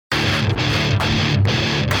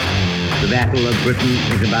Battle of Britain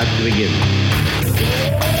is about to begin.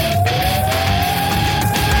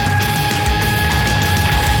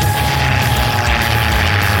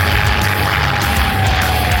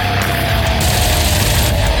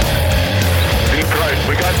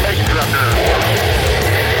 We got tanks up there.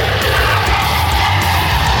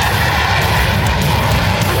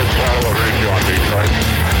 Let's follow a range on Detroit.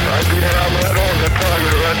 I'm being out right on the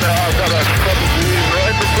target right now. I've got a couple of these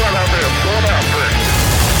right in front of me. I'm going out there.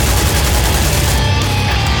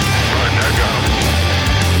 Right, I got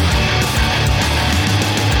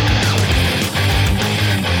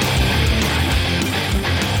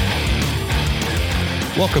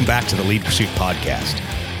him. Welcome back to the Lead Pursuit Podcast.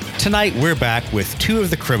 Tonight, we're back with two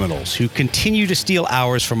of the criminals who continue to steal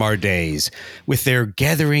hours from our days with their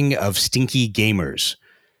gathering of stinky gamers.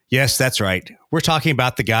 Yes, that's right. We're talking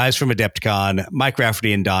about the guys from Adepticon, Mike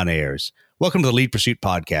Rafferty and Don Ayers. Welcome to the Lead Pursuit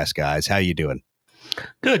Podcast, guys. How you doing?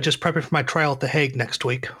 Good. Just prepping for my trial at The Hague next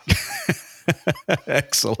week.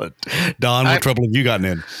 Excellent. Don, what trouble have you gotten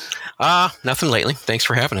in? Nothing lately. Thanks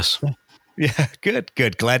for having us. Yeah,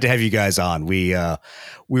 good. Glad to have you guys on. We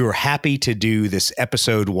were happy to do this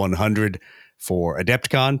episode 100 for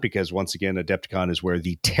Adepticon because once again, Adepticon is where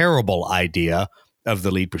the terrible idea of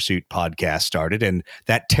the Lead Pursuit podcast started. And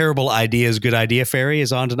that terrible idea is good idea fairy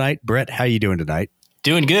is on tonight. Brett, how you doing tonight?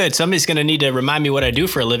 Doing good. Somebody's going to need to remind me what I do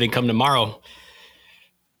for a living come tomorrow.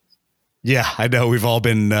 Yeah, I know. We've all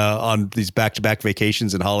been on these back-to-back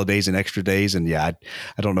vacations and holidays and extra days. And yeah,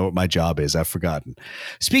 I don't know what my job is. I've forgotten.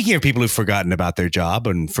 Speaking of people who've forgotten about their job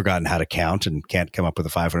and forgotten how to count and can't come up with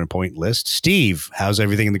a 500-point list, Steve, how's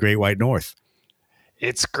everything in the Great White North?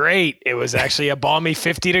 It's great. It was actually a balmy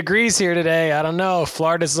 50 degrees here today. I don't know.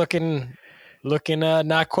 Florida's looking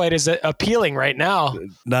not quite as appealing right now.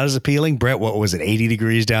 Not as appealing? Brett, what was it, 80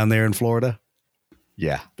 degrees down there in Florida?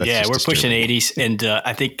 Yeah. We're pushing 80s, and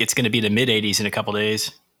I think it's going to be the mid 80s in a couple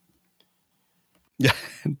days. Yeah,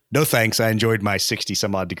 no thanks. I enjoyed my 60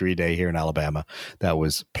 some odd degree day here in Alabama. That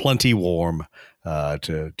was plenty warm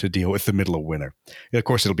to deal with the middle of winter. And of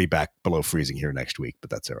course, it'll be back below freezing here next week, but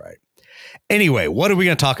that's all right. Anyway, what are we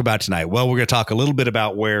going to talk about tonight? Well, we're going to talk a little bit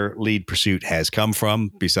about where Lead Pursuit has come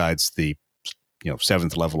from, besides the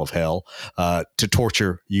seventh level of hell to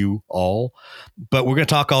torture you all. But we're going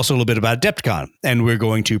to talk also a little bit about Adepticon, and we're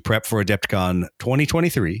going to prep for Adepticon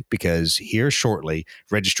 2023 because here shortly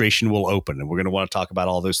registration will open, and we're going to want to talk about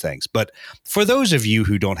all those things. But for those of you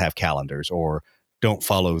who don't have calendars or don't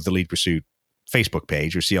follow the Lead Pursuit Facebook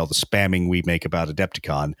page or see all the spamming we make about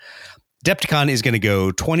Adepticon, Adepticon is going to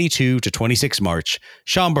go 22 to 26 March,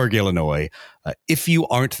 Schaumburg, Illinois. If you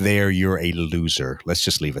aren't there, you're a loser. Let's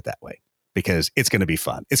just leave it that way, because it's going to be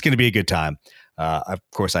fun. It's going to be a good time. Of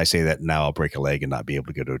course, I say that now I'll break a leg and not be able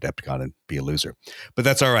to go to Adepticon and be a loser. But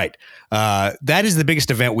that's all right. That is the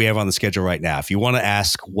biggest event we have on the schedule right now. If you want to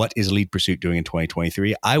ask what is Lead Pursuit doing in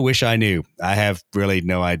 2023, I wish I knew. I have really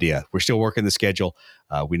no idea. We're still working the schedule.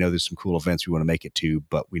 We know there's some cool events we want to make it to,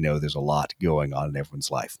 but we know there's a lot going on in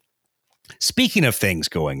everyone's life. Speaking of things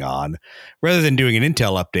going on, rather than doing an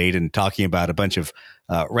Intel update and talking about a bunch of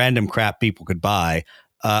random crap people could buy,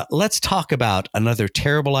 let's talk about another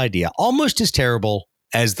terrible idea, almost as terrible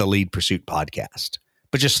as the Lead Pursuit podcast,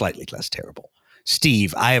 but just slightly less terrible.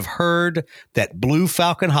 Steve, I have heard that Blue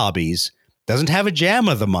Falcon Hobbies doesn't have a Jam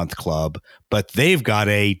of the Month club, but they've got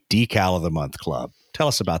a Decal of the Month club. Tell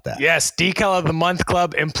us about that. Yes, Decal of the Month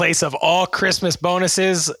club in place of all Christmas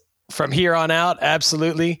bonuses from here on out.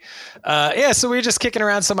 Absolutely. So we're just kicking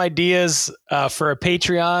around some ideas for a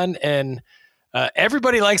Patreon, and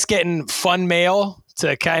everybody likes getting fun mail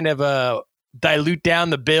to kind of dilute down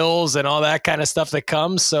the bills and all that kind of stuff that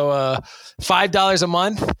comes. So $5 a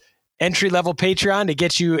month, entry-level Patreon to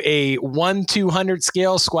get you a 1/200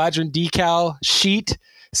 scale Squadron decal sheet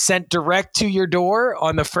sent direct to your door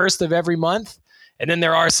on the first of every month. And then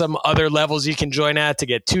there are some other levels you can join at to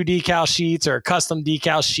get 2 decal sheets or a custom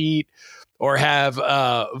decal sheet, or have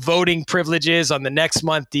voting privileges on the next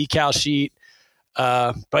month decal sheet.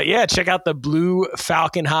 But yeah, check out the Blue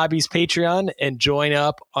Falcon Hobbies Patreon and join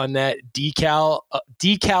up on that decal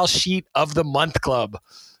sheet of the month club.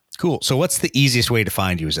 Cool. So what's the easiest way to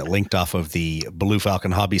find you? Is it linked off of the Blue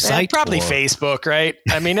Falcon Hobby site? Probably Facebook, right?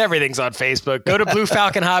 I mean, everything's on Facebook. Go to Blue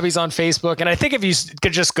Falcon Hobbies on Facebook. And I think if you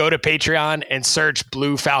could just go to Patreon and search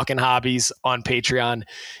Blue Falcon Hobbies on Patreon,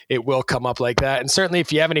 it will come up like that. And certainly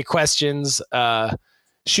if you have any questions,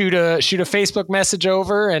 shoot a Facebook message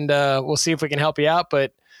over, and we'll see if we can help you out.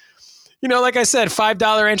 But, like I said,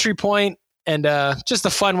 $5 entry point, and just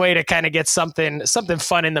a fun way to kind of get something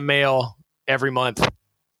fun in the mail every month.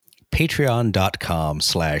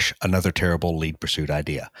 patreon.com/another terrible lead pursuit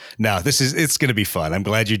idea. Now, it's going to be fun. I'm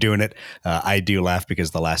glad you're doing it. I do laugh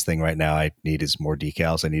because the last thing right now I need is more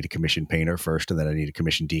decals. I need a commission painter first, and then I need a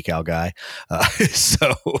commission decal guy.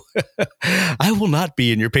 So I will not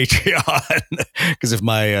be in your Patreon because if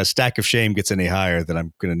my stack of shame gets any higher, then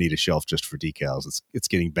I'm going to need a shelf just for decals. It's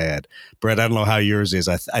getting bad. Brett, I don't know how yours is.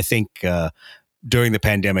 I think during the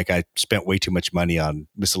pandemic, I spent way too much money on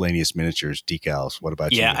miscellaneous miniatures decals. What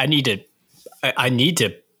about you? Yeah, I need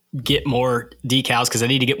to get more decals because I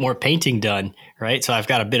need to get more painting done, right? So I've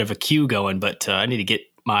got a bit of a queue going, but I need to get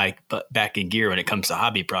my butt back in gear when it comes to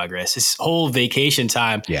hobby progress. This whole vacation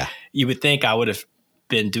time, you would think I would have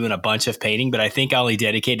been doing a bunch of painting, but I think I only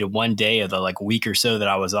dedicated one day of the week or so that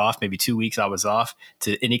I was off, maybe 2 weeks I was off,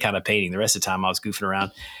 to any kind of painting. The rest of the time I was goofing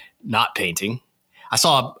around, not painting. I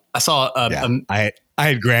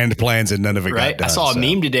had grand plans and none of it got done. I saw a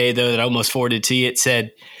meme today though that I almost forwarded to you. It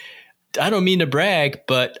said, "I don't mean to brag,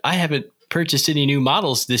 but I haven't purchased any new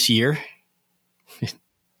models this year."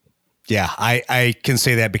 Yeah, I can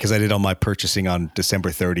say that because I did all my purchasing on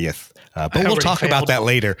December 30th. But we'll talk about that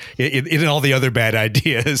later in all the other bad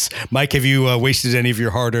ideas. Mike, have you wasted any of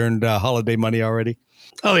your hard-earned holiday money already?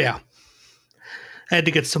 Oh, yeah. I had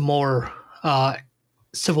to get some more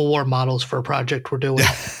Civil War models for a project we're doing.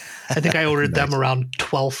 I think I ordered them around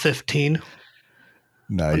 12/15.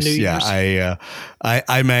 Nice. Yeah,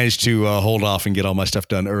 I managed to hold off and get all my stuff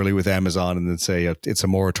done early with Amazon and then say it's a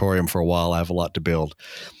moratorium for a while. I have a lot to build.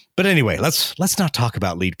 But anyway, let's not talk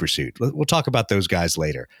about Lead Pursuit. We'll talk about those guys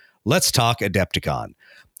later. Let's talk Adepticon.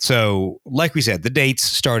 So like we said, the dates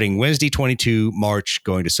starting Wednesday, 22 March,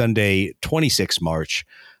 going to Sunday, 26 March.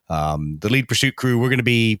 The Lead Pursuit crew, we're going to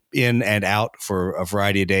be in and out for a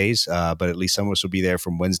variety of days, but at least some of us will be there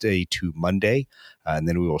from Wednesday to Monday. And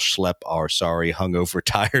then we will schlep our sorry, hungover,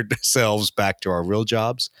 tired selves back to our real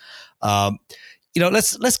jobs. Let's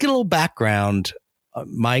get a little background,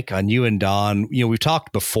 Mike, on you and Don. We've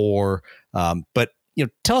talked before, but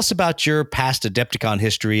tell us about your past Adepticon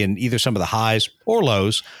history and either some of the highs or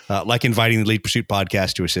lows, like inviting the Lead Pursuit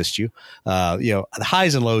podcast to assist you. The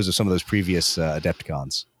highs and lows of some of those previous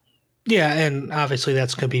Adepticons. Yeah, and obviously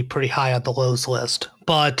that's going to be pretty high on the lows list.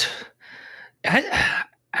 But I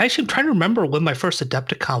actually am trying to remember when my first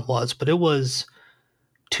Adepticon was, but it was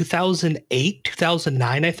 2008,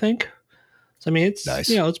 2009, I think. So, I mean, it's nice.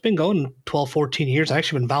 It's been going 12, 14 years. I've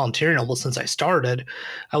actually been volunteering almost since I started.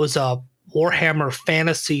 I was a Warhammer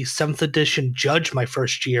Fantasy 7th edition judge my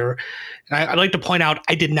first year. And I'd like to point out,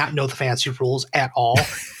 I did not know the fantasy rules at all.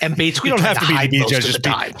 And basically, you don't have to be a judge,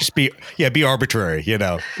 just be arbitrary,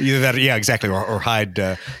 either that, exactly. Or hide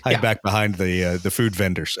back behind the food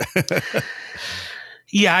vendors.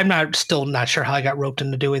 Yeah, I'm still not sure how I got roped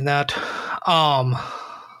into doing that.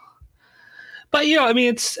 But,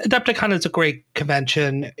 it's Adepticon is a great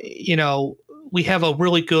convention. We have a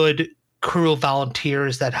really good crew of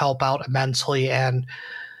volunteers that help out immensely. And,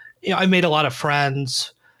 I made a lot of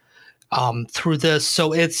friends through this.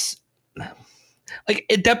 So it's like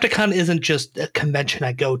Adepticon isn't just a convention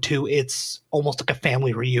I go to. It's almost like a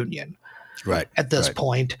family reunion. Right. At this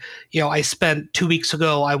point, I spent 2 weeks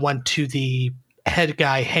ago, I went to the head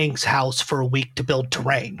guy Hank's house for a week to build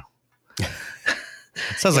terrain.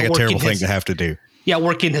 Sounds like a terrible thing to have to do. Yeah,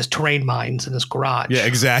 working his terrain mines in his garage. Yeah,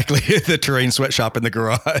 exactly. The terrain sweatshop in the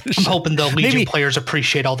garage. I'm hoping the Legion players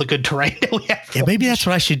appreciate all the good terrain that we have. Yeah, maybe that's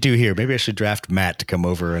what I should do here. Maybe I should draft Matt to come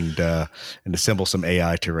over and assemble some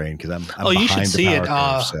AI terrain because I'm behind you should see it.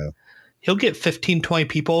 Curve, so. He'll get 15, 20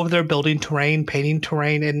 people over there building terrain, painting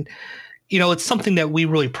terrain. And, it's something that we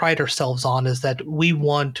really pride ourselves on is that we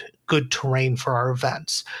want good terrain for our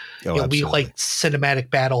events. We like cinematic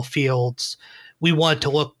battlefields. We want to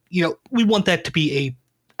look, we want that to be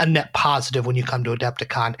a net positive when you come to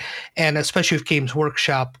Adepticon. And especially with Games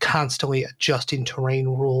Workshop constantly adjusting terrain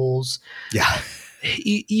rules. Yeah.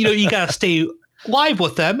 You got to stay live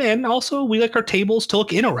with them. And also we like our tables to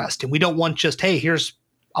look interesting. We don't want just, hey, here's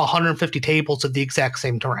 150 tables of the exact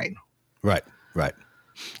same terrain. Right.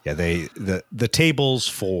 Yeah, the tables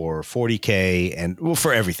for 40K and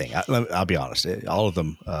for everything. I'll be honest, all of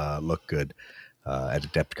them look good at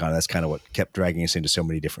Adepticon. That's kind of what kept dragging us into so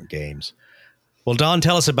many different games. Well, Don,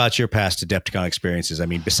 tell us about your past Adepticon experiences. I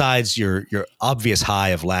mean, besides your obvious high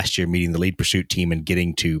of last year meeting the Lead Pursuit team and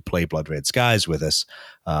getting to play Blood Red Skies with us,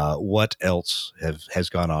 what else has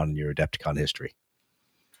gone on in your Adepticon history?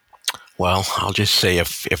 Well, I'll just say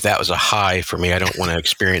if that was a high for me, I don't want to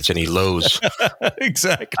experience any lows.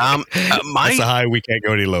 Exactly. That's a high. We can't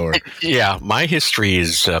go any lower. Yeah, my history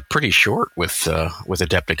is pretty short with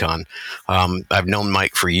Adepticon. I've known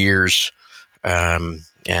Mike for years.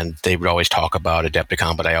 and they would always talk about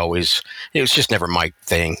Adepticon, but it was just never my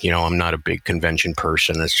thing. I'm not a big convention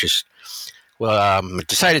person. It's just, I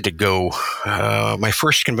decided to go. My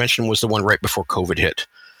first convention was the one right before COVID hit,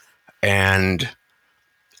 and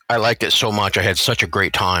I liked it so much. I had such a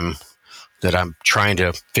great time that I'm trying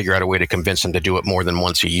to figure out a way to convince them to do it more than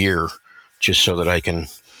once a year, just so that I can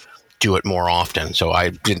do it more often. So I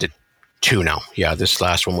did it 2 now. Yeah, this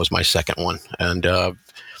last one was my second one, and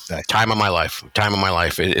time of my life.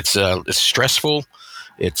 It's stressful.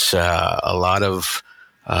 It's a lot of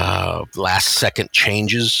last second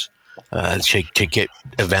changes to get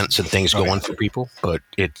events and things going for people. But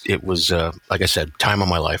it was like I said, time of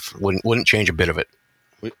my life. Wouldn't change a bit of it.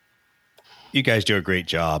 You guys do a great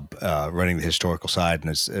job running the historical side,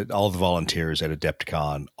 and all the volunteers at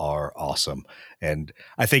Adepticon are awesome. And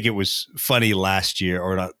I think it was funny last year,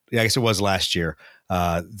 or not? I guess it was last year.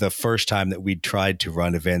 The first time that we tried to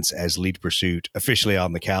run events as Lead Pursuit officially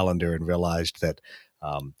on the calendar, and realized that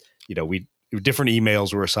different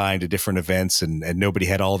emails were assigned to different events, and nobody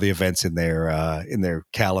had all the events in their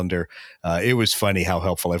calendar. It was funny how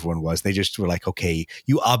helpful everyone was. They just were like, okay,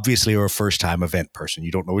 you obviously are a first time event person.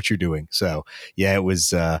 You don't know what you're doing. So yeah, it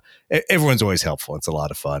was, everyone's always helpful. It's a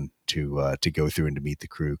lot of fun to go through and to meet the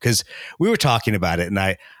crew. 'Cause we were talking about it, and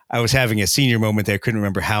I was having a senior moment there. I couldn't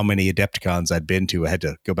remember how many Adepticons I'd been to. I had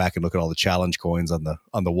to go back and look at all the challenge coins on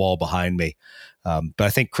the wall behind me. But I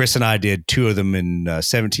think Chris and I did 2 of them in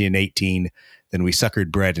 17 and 18. Then we suckered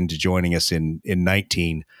Brett into joining us in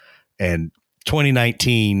 19. And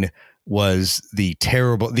 2019 was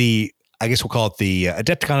I guess we'll call it the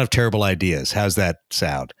Adepticon of terrible ideas. How's that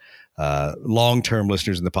sound? Long-term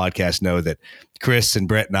listeners in the podcast know that Chris and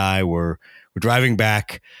Brett and I were going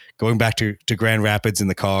back to Grand Rapids in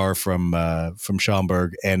the car from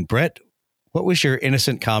Schaumburg. And Brett, what was your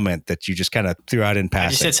innocent comment that you just kind of threw out in passing? I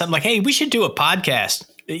just said something like, hey, we should do a podcast.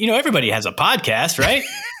 Everybody has a podcast, right?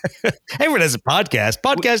 Everyone has a podcast.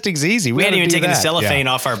 Podcasting's easy. We hadn't even taken the cellophane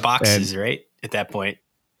off our boxes, right? At that point.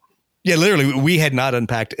 Yeah, literally, we had not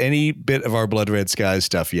unpacked any bit of our Blood Red Skies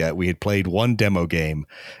stuff yet. We had played one demo game,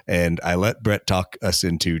 and I let Brett talk us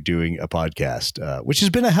into doing a podcast, which has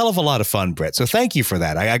been a hell of a lot of fun, Brett. So thank you for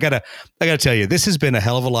that. I gotta tell you, this has been a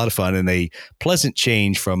hell of a lot of fun and a pleasant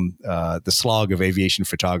change from the slog of aviation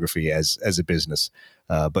photography as a business,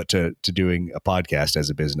 but to doing a podcast as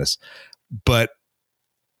a business. But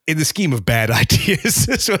in the scheme of bad ideas,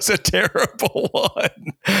 this was a terrible one.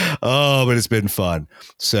 Oh, but it's been fun.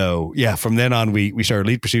 So yeah, from then on, we started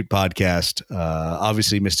Lead Pursuit podcast.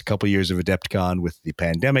 Obviously missed a couple of years of Adepticon with the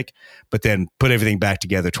pandemic, but then put everything back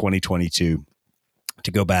together 2022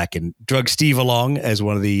 to go back and drug Steve along as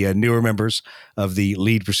one of the newer members of the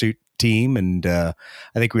Lead Pursuit team. And I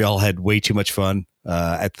think we all had way too much fun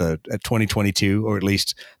at 2022, or at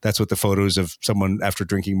least that's what the photos of someone after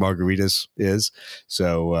drinking margaritas is.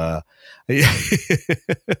 So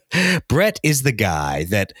Brett is the guy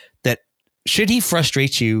that should he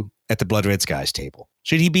frustrate you at the Blood Red Skies table,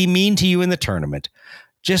 should he be mean to you in the tournament,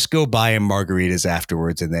 just go buy him margaritas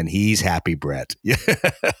afterwards, and then he's happy, Brett.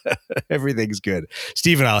 Everything's good.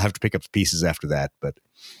 Steve and I'll have to pick up the pieces after that, but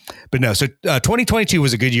no. So 2022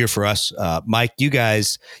 was a good year for us. Mike,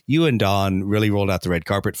 you and Don really rolled out the red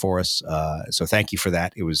carpet for us. So thank you for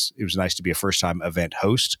that. It was nice to be a first-time event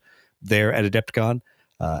host there at Adepticon.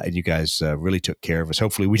 And you guys really took care of us.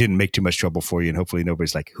 Hopefully we didn't make too much trouble for you, and hopefully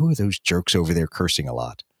nobody's like, who are those jerks over there cursing a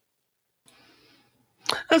lot?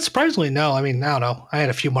 Surprisingly, no. I mean, I don't know. I had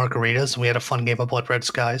a few margaritas, and we had a fun game of Blood Red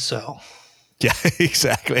Skies. So, yeah,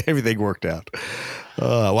 exactly. Everything worked out.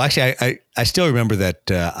 Well, actually, I still remember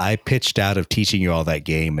that I pitched out of teaching you all that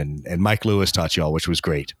game, and Mike Lewis taught you all, which was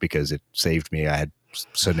great because it saved me. I had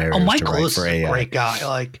scenarios Mike to write Lewis for is AI. a great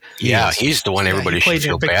guy. He's the one everybody should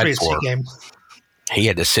feel bad for. Game. He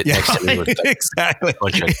had to sit next to me with exactly. a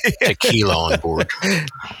bunch of tequila on board.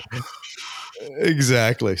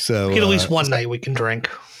 Exactly. So at least one night we can drink.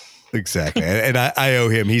 Exactly. And I owe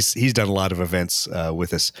him. He's done a lot of events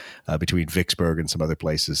with us between Vicksburg and some other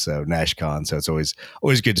places. So NashCon. So it's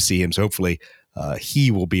always good to see him. So hopefully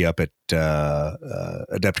he will be up at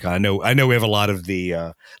Adepticon. I know we have a lot of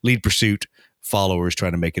the Lead Pursuit followers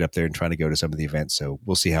trying to make it up there and trying to go to some of the events. So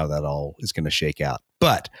we'll see how that all is going to shake out.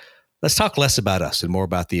 But let's talk less about us and more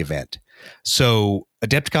about the event. So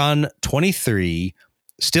Adepticon 23,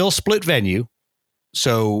 still split venue.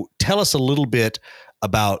 So tell us a little bit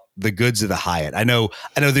about the goods of the Hyatt. I know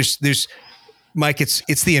there's Mike,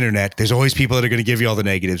 it's the internet. There's always people that are going to give you all the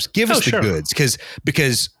negatives. Give us the goods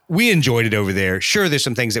because we enjoyed it over there. Sure, there's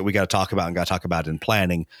some things that we got to talk about and got to talk about in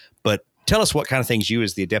planning, but tell us what kind of things you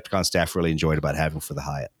as the Adepticon staff really enjoyed about having for the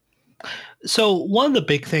Hyatt. So one of the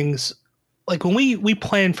big things like when we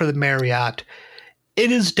plan for the Marriott,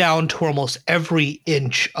 it is down to almost every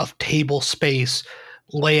inch of table space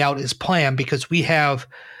layout is planned, because we have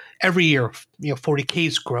every year, 40K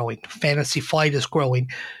is growing, Fantasy Flight is growing,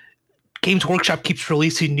 Games Workshop keeps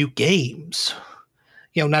releasing new games.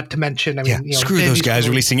 Not to mention, screw those guys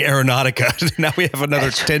releasing Aeronautica. Now we have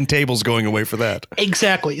another 10 tables going away for that.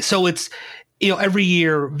 Exactly. So it's, every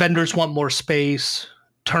year vendors want more space,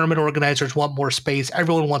 tournament organizers want more space,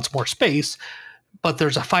 everyone wants more space, but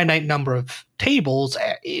there's a finite number of tables.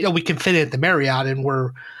 We can fit it at the Marriott, and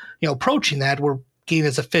we're, approaching that. We're getting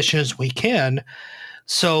as efficient as we can.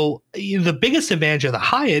 So the biggest advantage of the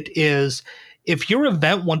Hyatt is if your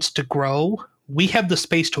event wants to grow, we have the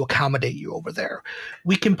space to accommodate you over there.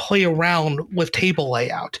 We can play around with table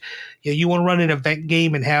layout. You want to run an event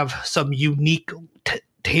game and have some unique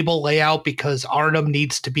table layout because Arnhem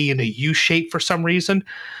needs to be in a U shape for some reason.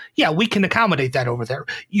 Yeah, we can accommodate that over there.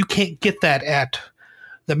 You can't get that at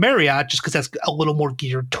the Marriott just because that's a little more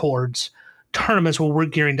geared towards tournaments, where we're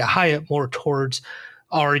gearing the Hyatt more towards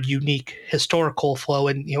our unique historical flow,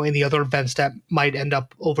 and any other events that might end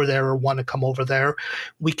up over there or want to come over there,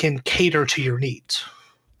 we can cater to your needs.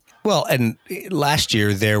 Well, and last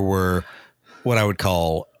year there were what I would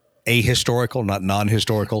call ahistorical, not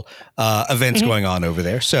non-historical events going on over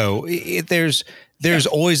there. So there's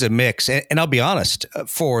always a mix. And I'll be honest,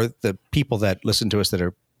 for the people that listen to us that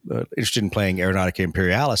are interested in playing Aeronautica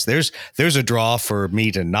Imperialis, there's a draw for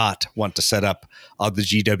me to not want to set up on the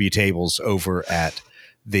GW tables over at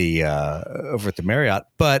the Marriott.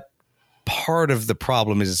 But part of the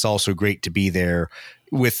problem is it's also great to be there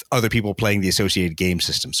with other people playing the associated game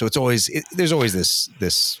system. So there's always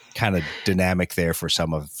this kind of dynamic there for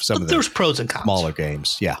some of there's pros and cons. Smaller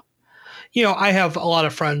games. Yeah. I have a lot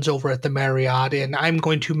of friends over at the Marriott, and I'm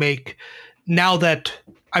going to make, now that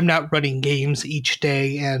I'm not running games each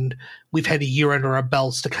day and we've had a year under our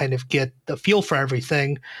belts to kind of get the feel for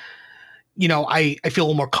everything, I feel a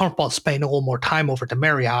little more comfortable spending a little more time over at the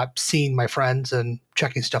Marriott, seeing my friends and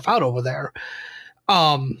checking stuff out over there.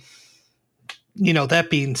 That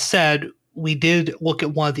being said, we did look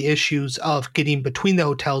at one of the issues of getting between the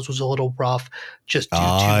hotels was a little rough. Just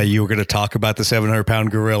you were going to talk about the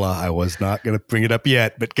 700-pound gorilla. I was not going to bring it up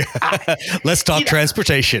yet, but let's talk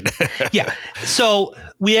transportation. Yeah. So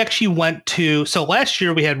we actually went to, last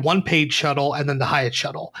year we had one paid shuttle and then the Hyatt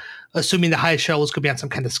shuttle, assuming the Hyatt shuttle was going to be on some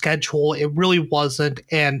kind of schedule. It really wasn't.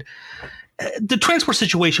 And the transport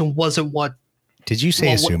situation wasn't what. Did you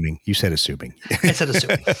say assuming? You said assuming. I said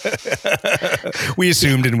assuming. We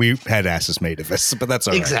assumed, and we had asses made of us, but that's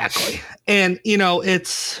all right. Exactly. And,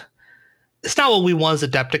 it's not what we want as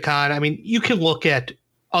Adepticon. I mean, you can look at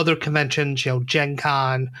other conventions, Gen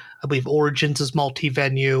Con, I believe Origins is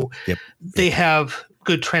multi-venue. Yep. They have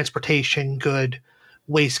good transportation, good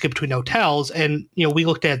ways to get between hotels. And, we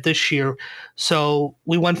looked at it this year. So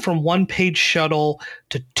we went from one paid shuttle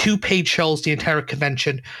to 2 paid shuttles the entire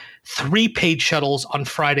convention, 3 paid shuttles on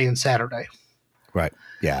Friday and Saturday. Right.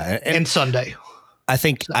 Yeah. And Sunday. I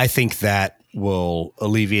think that will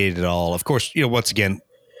alleviate it all. Of course, once again,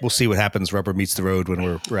 we'll see what happens. Rubber meets the road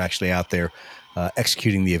when we're actually out there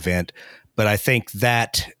executing the event. But I think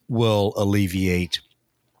that will alleviate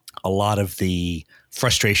a lot of the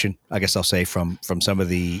frustration, I guess I'll say, from some of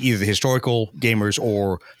the either the historical gamers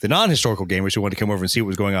or the non-historical gamers who want to come over and see what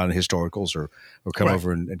was going on in historicals or come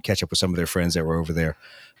over and catch up with some of their friends that were over there.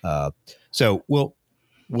 So we'll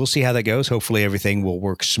see how that goes. Hopefully everything will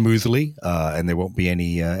work smoothly and there won't be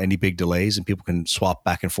any big delays and people can swap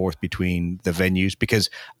back and forth between the venues, because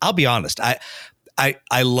I'll be honest,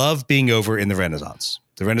 I love being over in the Renaissance.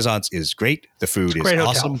 The Renaissance is great. The food is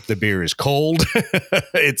awesome. Hotel. The beer is cold.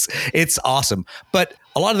 It's awesome. But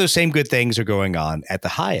a lot of those same good things are going on at the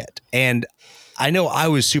Hyatt. And I know I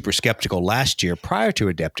was super skeptical last year prior to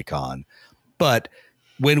Adepticon, but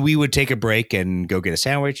when we would take a break and go get a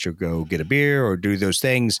sandwich or go get a beer or do those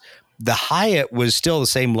things, the Hyatt was still the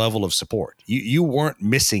same level of support. You weren't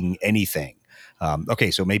missing anything.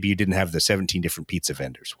 Okay, so maybe you didn't have the 17 different pizza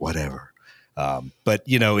vendors, whatever. But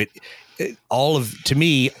to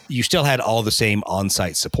me, you still had all the same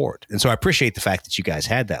on-site support. And so I appreciate the fact that you guys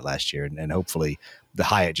had that last year, and hopefully the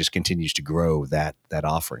Hyatt just continues to grow that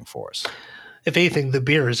offering for us. If anything, the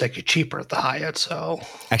beer is actually cheaper at the Hyatt. So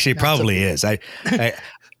actually, it probably is. I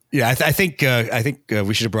think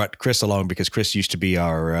we should have brought Chris along, because Chris used to be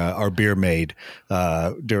our beer maid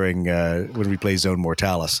during when we played Zone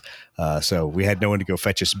Mortalis. So we had no one to go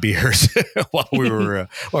fetch us beers while we were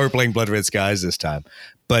playing Blood Red Skies this time.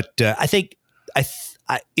 But I think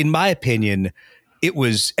in my opinion,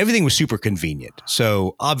 everything was super convenient.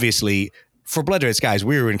 So obviously for Blood Red Skies,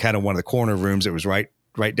 we were in kind of one of the corner rooms. It was right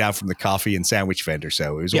right down from the coffee and sandwich vendor.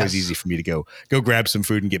 So it was always easy for me to go grab some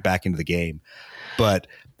food and get back into the game. But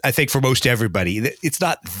I think for most everybody, it's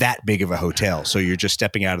not that big of a hotel. So you're just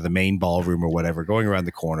stepping out of the main ballroom or whatever, going around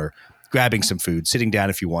the corner, grabbing some food, sitting down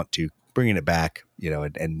if you want to, bringing it back,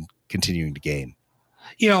 and continuing the game.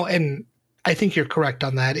 And I think you're correct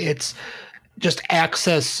on that. It's just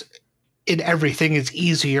access in everything is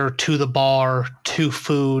easier to the bar, to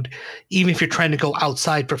food. Even if you're trying to go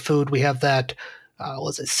outside for food, we have that,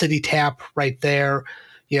 City Tap right there.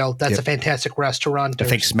 That's a fantastic restaurant. I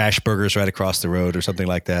think Smash Burger's right across the road or something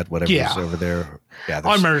like that, whatever's over there. Yeah,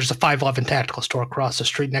 I remember there's a 511 tactical store across the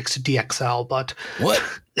street next to DXL, but...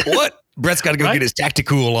 What? Brett's got to go get his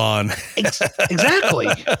Tacticool on. Exactly.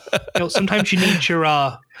 Sometimes you need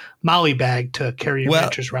your Molly bag to carry your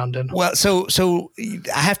adventures around in. Well, so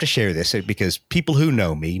I have to share this because people who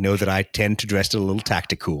know me know that I tend to dress a little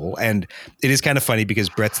Tacticool, and it is kind of funny because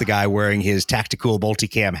Brett's the guy wearing his Tacticool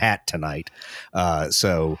multicam hat tonight.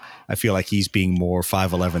 So I feel like he's being more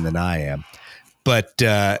 5'11" than I am. But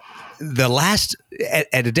the last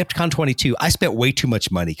at Adepticon 22, I spent way too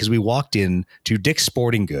much money because we walked in to Dick's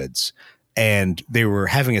Sporting Goods and they were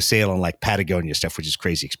having a sale on like Patagonia stuff, which is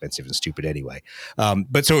crazy expensive and stupid anyway.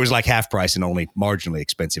 But so it was like half price and only marginally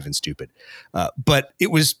expensive and stupid. But it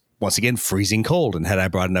was once again freezing cold. And had I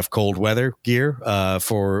brought enough cold weather gear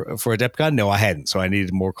for Adepticon? No, I hadn't. So I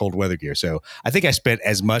needed more cold weather gear. So I think I spent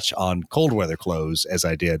as much on cold weather clothes as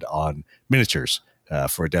I did on miniatures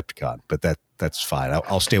for Adepticon, but that's fine.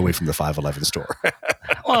 I'll stay away from the 511 store.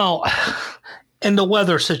 Well, in the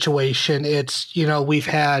weather situation, it's, we've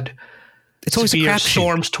had always severe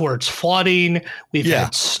storms towards flooding. We've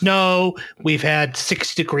had snow. We've had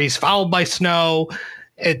 60 degrees followed by snow.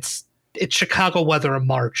 It's Chicago weather in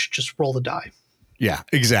March. Just roll the die. Yeah,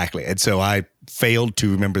 exactly. And so I failed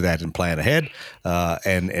to remember that and plan ahead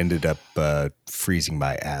and ended up freezing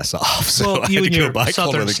my ass off. So well, you and your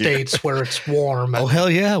southern states where it's warm. Oh, hell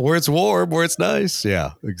yeah. Where it's warm, where it's nice.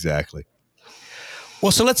 Yeah, exactly.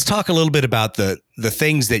 Well, so let's talk a little bit about the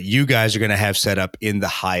things that you guys are going to have set up in the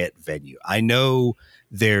Hyatt venue. I know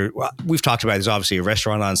we've talked about, there's obviously a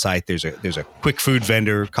restaurant on site. There's a quick food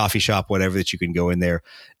vendor, coffee shop, whatever, that you can go in there.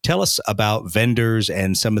 Tell us about vendors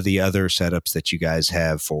and some of the other setups that you guys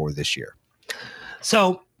have for this year.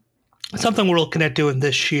 So something we're looking at doing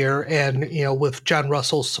this year, and with John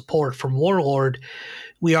Russell's support from Warlord,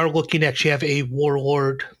 we are looking to actually have a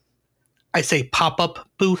Warlord, I say, pop-up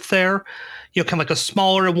booth there. Kind of like a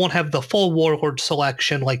smaller, it won't have the full Warlord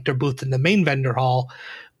selection like their booth in the main vendor hall,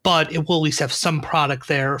 but it will at least have some product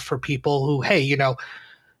there for people who, hey,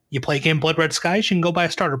 you play a game Blood Red Skies, you can go buy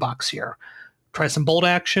a starter box here. Try some bolt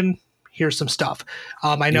action. Here's some stuff.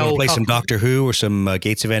 I know. Play some Doctor Who or some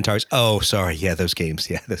Gates of Antars. Oh, sorry. Yeah, those games.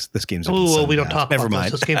 Yeah, those games. Oh, we don't talk Never about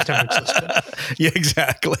mind. Those games never existed. Yeah,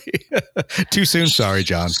 exactly. Too soon. Sorry,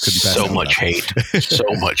 John. Couldn't pass so much hate. So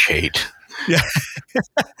much hate. Yeah.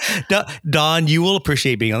 Don, you will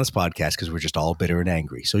appreciate being on this podcast because we're just all bitter and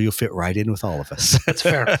angry. So you'll fit right in with all of us. That's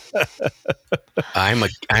fair. I'm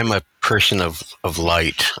a person of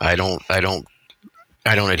light. I don't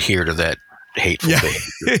adhere to that hateful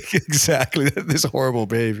behavior. Exactly. This horrible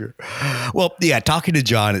behavior. Well, yeah, talking to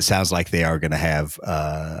John, it sounds like they are going to have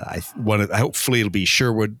hopefully it'll be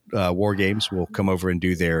Sherwood War Games will come over and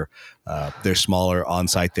do their smaller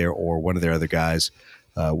on-site there, or one of their other guys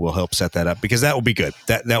will help set that up, because that will be good.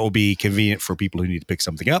 That will be convenient for people who need to pick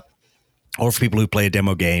something up, or for people who play a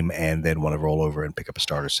demo game and then want to roll over and pick up a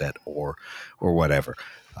starter set or whatever.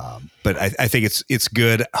 But I think it's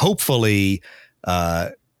good. Hopefully,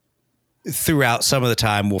 throughout some of the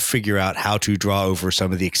time, we'll figure out how to draw over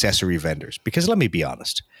some of the accessory vendors. Because let me be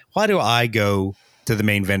honest, why do I go to the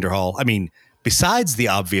main vendor hall? I mean, besides the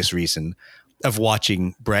obvious reason of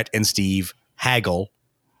watching Brett and Steve haggle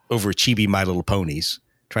over Chibi My Little Ponies,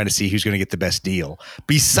 trying to see who's going to get the best deal.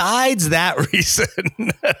 Besides that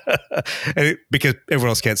reason, because everyone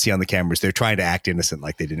else can't see on the cameras, they're trying to act innocent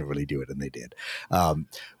like they didn't really do it, and they did.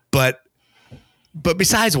 But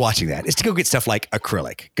besides watching that, is to go get stuff like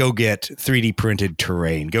acrylic, go get 3D printed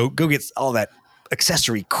terrain, go get all that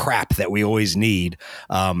accessory crap that we always need.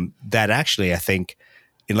 That actually, I think,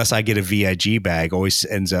 unless I get a VIG bag, always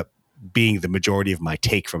ends up being the majority of my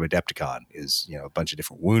take from Adepticon is, a bunch of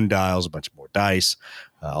different wound dials, a bunch of more dice,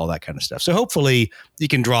 all that kind of stuff. So hopefully you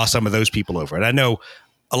can draw some of those people over. And I know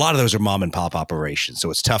a lot of those are mom and pop operations, so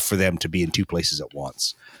it's tough for them to be in two places at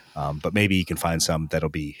once. But maybe you can find some that'll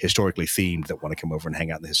be historically themed that want to come over and hang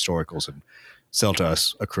out in the historicals and sell to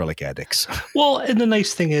us acrylic addicts. Well, and the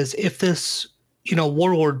nice thing is, if this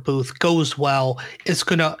Warlord booth goes well,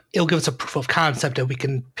 it'll give us a proof of concept that we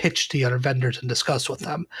can pitch to the other vendors and discuss with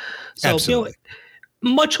them. So, Absolutely.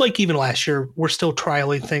 much like even last year, we're still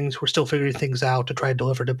trialing things. We're still figuring things out to try to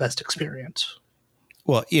deliver the best experience.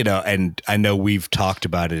 Well, and I know we've talked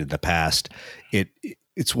about it in the past.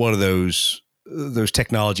 It's one of those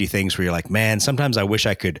technology things where you're like, man, sometimes I wish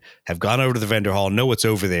I could have gone over to the vendor hall, know what's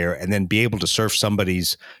over there, and then be able to surf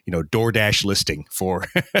somebody's, DoorDash listing for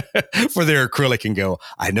for their acrylic and go,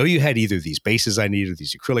 I know you had either these bases I need or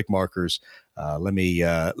these acrylic markers. Let me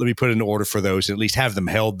put in an order for those and at least have them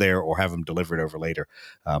held there or have them delivered over later.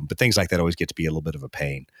 But things like that always get to be a little bit of a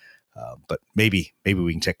pain. But maybe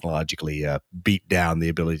we can technologically beat down the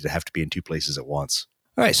ability to have to be in two places at once.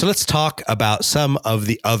 All right, so let's talk about some of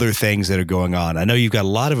the other things that are going on. I know you've got a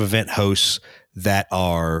lot of event hosts that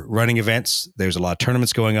are running events. There's a lot of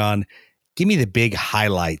tournaments going on. Give me the big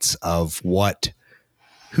highlights of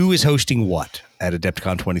who is hosting what at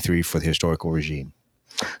Adepticon 23 for the historical regime.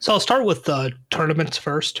 So I'll start with the tournaments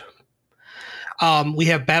first. We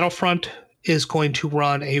have Battlefront is going to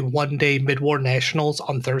run a one-day Mid-War Nationals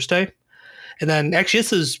on Thursday. And then actually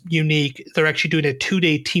this is unique. They're actually doing a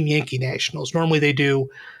 2-day Team Yankee Nationals. Normally they do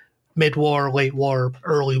mid-war, late war,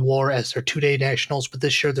 early war as their 2-day nationals, but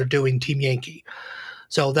this year they're doing Team Yankee.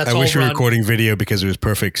 So that's I wish we were recording video because it was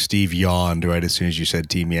perfect. Steve yawned right as soon as you said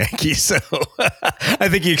Team Yankee. So I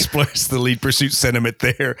think he expressed the Lead Pursuit sentiment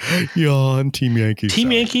there. Yawn, Team Yankee.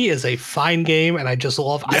 Team Yankee is a fine game, and I just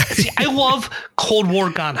love. I love Cold War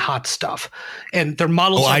gone hot stuff, and their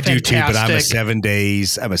models. Are fantastic. Do too, but I'm a 7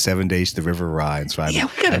 days. I'm a 7 days to the River Rhine. So we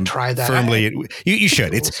gotta try that. Firmly, you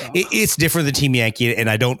should. It's different than Team Yankee, and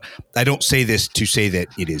I don't say this to say that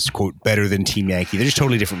it is quote better than Team Yankee. They're just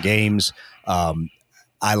totally different games.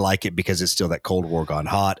 I like it because it's still that Cold War gone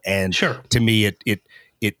hot. And to me, it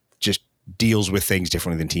just deals with things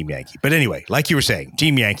differently than Team Yankee. But anyway, like you were saying,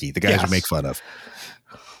 Team Yankee, the guys we make fun of.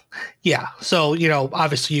 Yeah. So,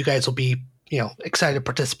 obviously you guys will be, excited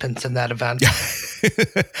participants in that event.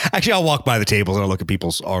 Actually, I'll walk by the tables and I'll look at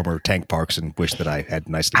people's armor tank parks and wish that I had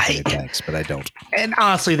nicely painted tanks, but I don't. And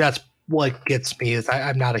honestly, that's what gets me is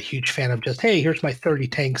I'm not a huge fan of just, hey, here's my 30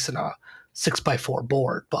 tanks and a 6x4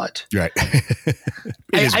 board, but right.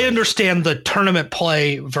 I understand the tournament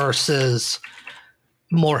play versus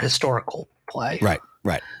more historical play. Right.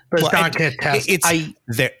 But it's not going to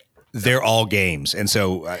test. They're all games. And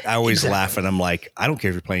so I always laugh and I'm like, I don't care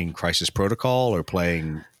if you're playing Crisis Protocol or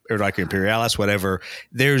playing Aerodynamic Imperialis, whatever.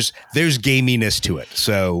 There's gaminess to it.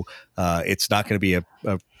 So it's not going to be a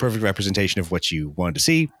perfect representation of what you wanted to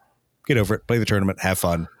see. Get over it, play the tournament, have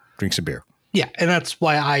fun, drink some beer. Yeah, and that's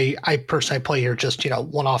why I personally play here just,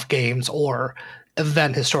 one-off games or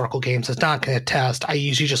event historical games. It's not going to test. I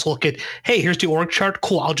usually just look at, hey, here's the org chart.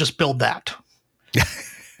 Cool, I'll just build that.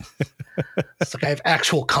 It's like I have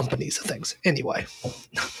actual companies and things. Anyway.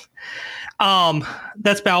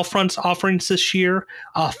 That's Battlefront's offerings this year.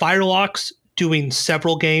 Firelock's doing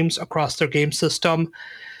several games across their game system.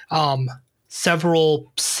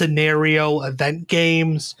 Several scenario event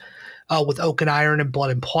games with Oak and Iron and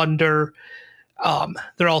Blood and Plunder.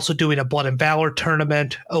 They're also doing a Blood and Valor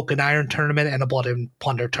tournament, Oak and Iron tournament, and a Blood and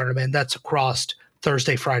Plunder tournament. That's across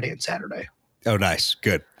Thursday, Friday, and Saturday. Oh, nice.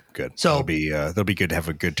 Good. So they'll be good to have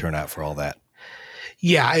a good turnout for all that.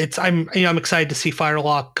 Yeah, I'm excited to see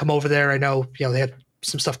Firelock come over there. I know, they had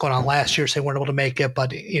some stuff going on last year, so they weren't able to make it,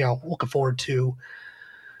 but looking forward to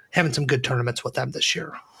having some good tournaments with them this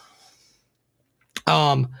year.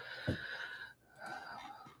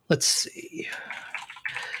 Let's see.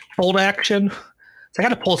 Bold Action. So I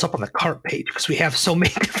got to pull this up on the cart page because we have so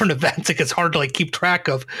many different events. It gets hard to keep track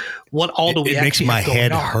of what all do we actually have going on. It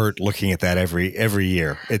makes my head hurt looking at that every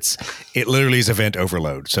year. It literally is event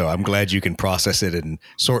overload. So I'm glad you can process it and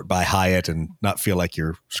sort by Hyatt and not feel like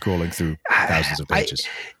you're scrolling through thousands of pages.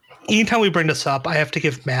 Anytime we bring this up, I have to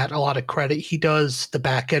give Matt a lot of credit. He does the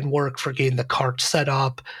back end work for getting the cart set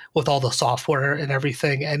up with all the software and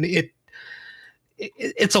everything, and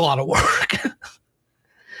it's a lot of work.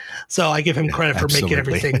 So I give him credit for making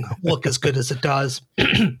everything look as good as it does.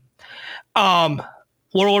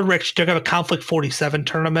 Warlord Rich, they're going to have a Conflict 47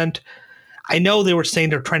 tournament. I know they were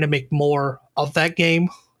saying they're trying to make more of that game,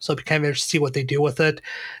 so it'd be kind of interesting to see what they do with it.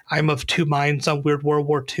 I'm of two minds on Weird World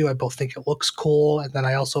War II. I both think it looks cool, and then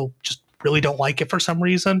I also just really don't like it for some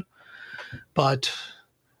reason. But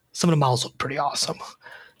some of the models look pretty awesome.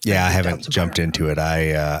 Yeah, I haven't jumped into it.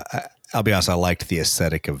 I'll be honest, I liked the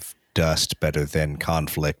aesthetic of Dust better than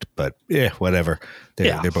Conflict, but whatever.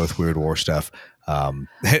 They're both Weird War stuff.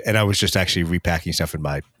 And I was just actually repacking stuff in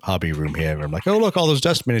my hobby room here. And I'm like, oh, look, all those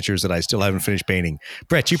dust miniatures that I still haven't finished painting.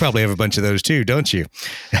 Brett, you probably have a bunch of those too, don't you?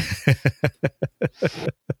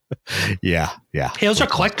 Yeah. Hey, those are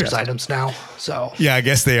collector's items now. So yeah, I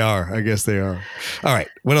guess they are. All right.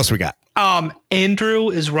 What else we got? Andrew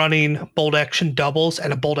is running bolt action doubles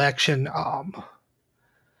and a bolt action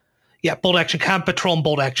bolt action comp patrol and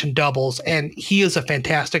bolt action doubles, and he is a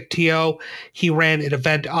fantastic TO. He ran an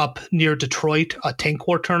event up near Detroit, a tank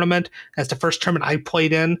war tournament. That's the first tournament I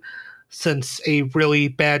played in since a really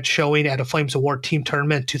bad showing at a Flames of War team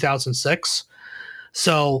tournament in 2006.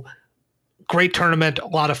 So great tournament, a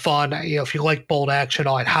lot of fun. If you like bolt action,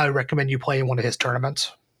 I'd highly recommend you play in one of his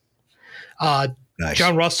tournaments. Nice.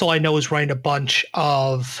 John Russell, I know, is running a bunch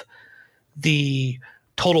of the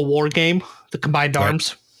Total War game, the Combined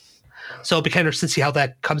Arms. So it'll be kind of interesting to see how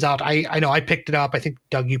that comes out. I know I picked it up. I think,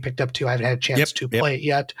 Doug, you picked it up too. I haven't had a chance to play it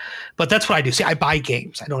yet. But that's what I do. See, I buy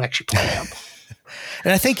games. I don't actually play them.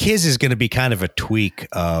 And I think his is going to be kind of a tweak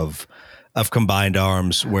of Combined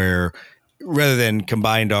Arms, where rather than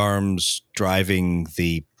Combined Arms driving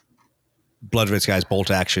the Blood Red Skies bolt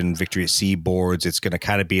action Victory at Sea boards, it's going to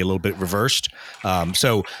kind of be a little bit reversed.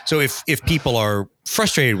 So if people are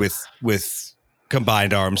frustrated with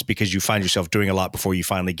Combined Arms because you find yourself doing a lot before you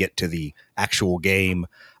finally get to the actual game,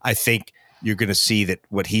 I think you're going to see that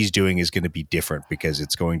what he's doing is going to be different, because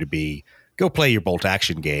it's going to be go play your bolt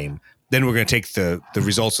action game. Then we're going to take the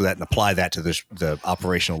results of that and apply that to the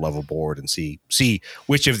operational level board and see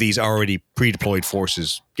which of these already pre-deployed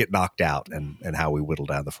forces get knocked out and how we whittle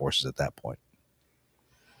down the forces at that point.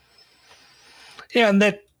 Yeah, and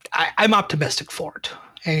that I'm optimistic for it.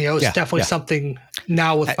 And it's definitely something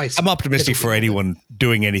now with my. I'm optimistic for anyone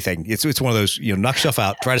doing anything. It's one of those, knock stuff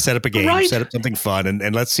out, try to set up a game, set up something fun,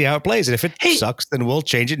 and let's see how it plays. And if it sucks, then we'll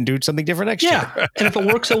change it and do something different next year. And if it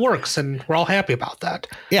works, it works, and we're all happy about that.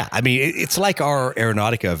 Yeah, I mean, it's like our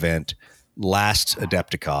Aeronautica event last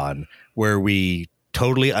Adepticon, where we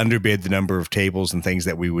totally underbid the number of tables and things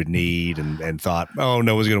that we would need, and thought, oh,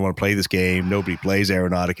 no one's going to want to play this game. Nobody plays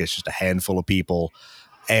Aeronautica. It's just a handful of people,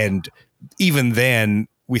 and even then,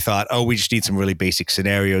 we thought, oh, we just need some really basic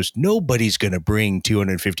scenarios. Nobody's going to bring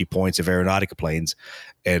 250 points of Aeronautica planes.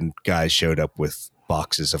 And guys showed up with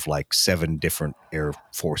boxes of like 7 different air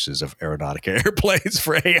forces of Aeronautica airplanes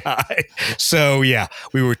for AI. So, yeah,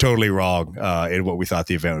 we were totally wrong in what we thought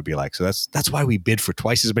the event would be like. So that's why we bid for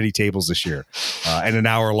twice as many tables this year and an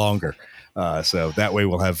hour longer. So that way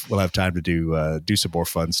we'll have time to do some more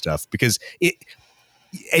fun stuff, because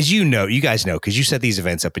as you guys know, because you set these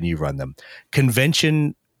events up and you run them,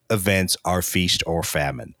 convention events are feast or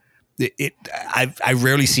famine. I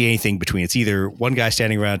rarely see anything between. It's either one guy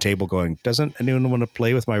standing around a table going, doesn't anyone want to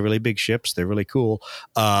play with my really big ships? They're really cool.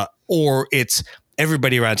 Or it's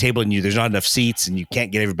everybody around a table and there's not enough seats and you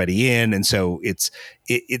can't get everybody in. And so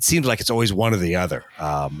it seems like it's always one or the other.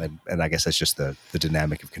 And I guess that's just the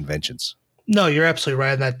dynamic of conventions. No, you're absolutely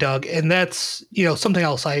right on that, Doug. And that's, something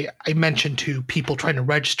else I mentioned to people trying to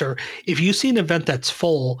register. If you see an event that's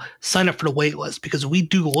full, sign up for the wait list, because we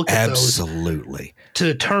do look at those to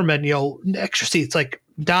determine, extra seats. Like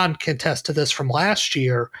Don can attest to this from last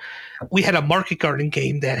year. We had a market garden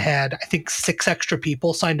game that had, I think, 6 extra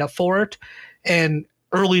people signed up for it. And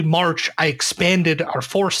early March, I expanded our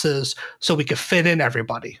forces so we could fit in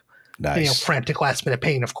everybody. Nice. Frantic last minute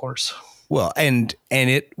pain, of course. Well, and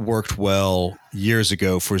it worked well years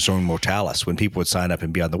ago for Zone Mortalis when people would sign up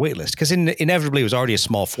and be on the wait list, because inevitably it was already a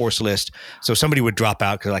small force list. So somebody would drop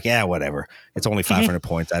out because like, yeah, whatever. It's only 500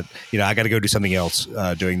 points. I got to go do something else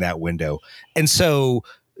during that window. And so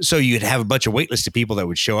you'd have a bunch of waitlisted people that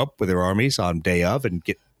would show up with their armies on day of and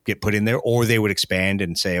get put in there, or they would expand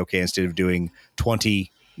and say, okay, instead of doing 20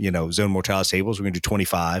 Zone Mortalis tables, we're going to do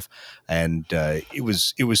 25. And it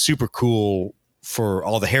was super cool for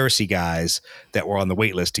all the heresy guys that were on the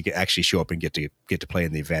wait list to actually show up and get to play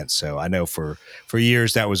in the event. So I know for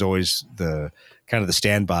years that was always the kind of the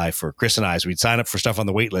standby for Chris and I, as we'd sign up for stuff on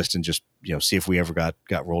the wait list and just see if we ever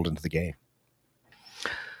got rolled into the game.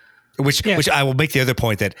 Which I will make the other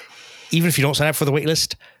point that even if you don't sign up for the wait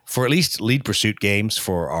list, for at least lead pursuit games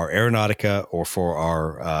for our Aeronautica or for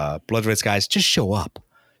our Blood Red Skies, just show up.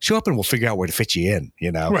 Show up and we'll figure out where to fit you in.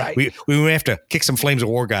 Right. We may have to kick some Flames of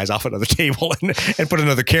War guys off another table and put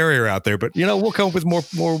another carrier out there, but we'll come up with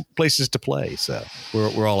more places to play. So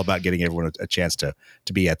we're all about getting everyone a chance to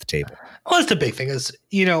be at the table. Well, that's the big thing is,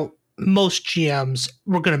 most GMs,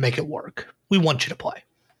 we're going to make it work. We want you to play.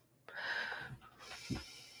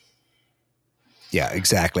 Yeah,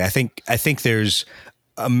 exactly. I think there's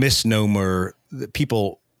a misnomer that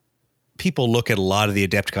people people look at a lot of the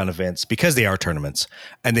Adepticon events because they are tournaments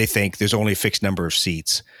and they think there's only a fixed number of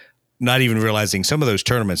seats, not even realizing some of those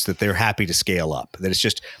tournaments that they're happy to scale up, that it's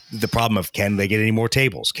just the problem of, can they get any more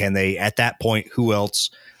tables? Can they, at that point, who are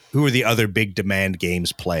the other big demand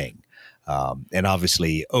games playing? And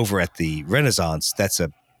obviously over at the Renaissance, that's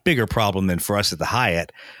a bigger problem than for us at the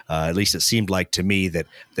Hyatt. At least it seemed like to me that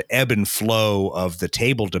the ebb and flow of the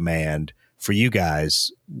table demand for you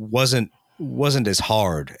guys wasn't as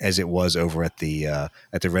hard as it was over at the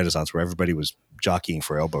Renaissance, where everybody was jockeying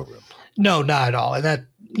for elbow room. No, not at all. And that,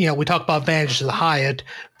 we talk about advantages of the Hyatt.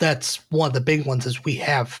 That's one of the big ones is we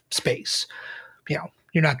have space.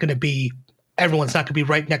 You're not going to be, everyone's not going to be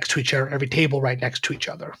right next to each other, every table right next to each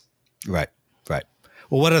other. Right.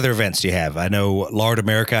 Well, what other events do you have? I know Lard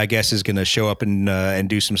America, I guess, is going to show up and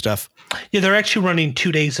do some stuff. Yeah, they're actually running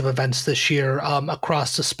 2 days of events this year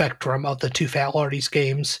across the spectrum of the two Fat Lardies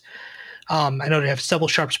games. I know they have several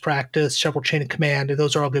Sharps Practice, several Chain of Command, and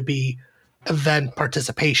those are all going to be event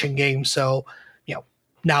participation games. So,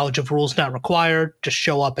 knowledge of rules not required. Just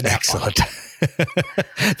show up and have excellent.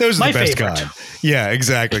 Those are the best favorite. kind. Yeah,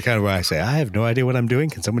 exactly. Kind of what I say. I have no idea what I'm doing.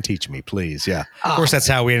 Can someone teach me, please? Yeah. Of course, that's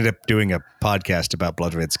how we ended up doing a podcast about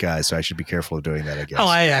Blood Red Skies. So I should be careful of doing that, I guess. Oh,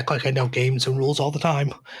 I act like I know games and rules all the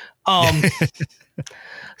time.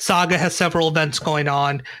 Saga has several events going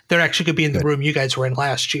on. They're actually going to be in the room you guys were in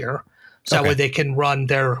last year. So that way they can run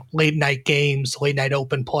their late night games, late night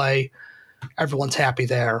open play. Everyone's happy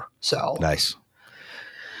there. So nice.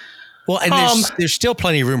 Well, and there's still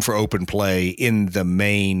plenty of room for open play in the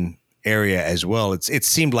main area as well. It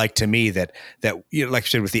seemed like to me that like I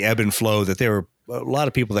said, with the ebb and flow, that there were a lot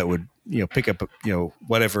of people that would pick up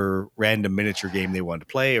whatever random miniature game they wanted to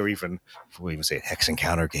play, or even we'll even say hex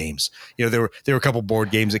encounter games. There were a couple board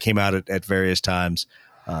games that came out at various times.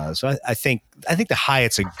 So I think the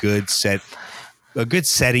Hyatt's a good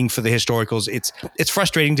setting for the historicals. It's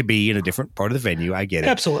frustrating to be in a different part of the venue. I get it.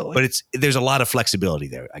 Absolutely. But there's a lot of flexibility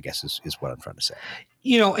there, I guess is what I'm trying to say.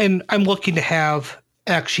 And I'm looking to have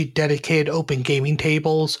actually dedicated open gaming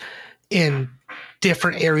tables in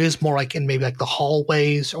different areas, more like in maybe like the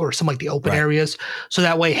hallways or some like the open areas. So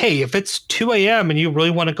that way, hey, if it's 2 a.m. and you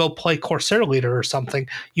really want to go play Corsair Leader or something,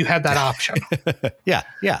 you have that option.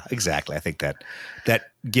 Yeah, exactly. I think that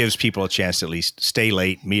gives people a chance to at least stay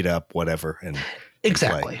late, meet up, whatever. And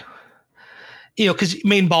exactly. Because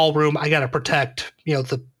main ballroom, I got to protect,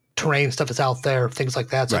 the terrain stuff is out there, things like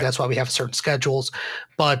that. So that's why we have certain schedules.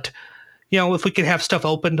 But, if we can have stuff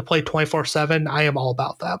open to play 24/7, I am all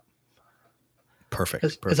about that. Perfect.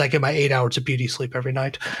 As I get my 8 hours of beauty sleep every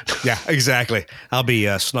night. Yeah, exactly. I'll be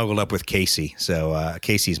snuggled up with Casey. So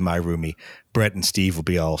Casey's my roomie. Brett and Steve will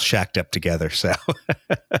be all shacked up together. So,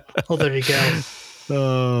 well, there you go.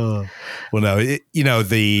 Oh, well, no,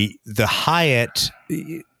 the Hyatt,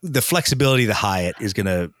 the flexibility of the Hyatt is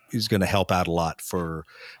gonna help out a lot for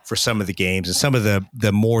some of the games and some of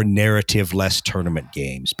the more narrative, less tournament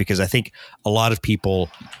games, because I think a lot of people,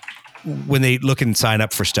 when they look and sign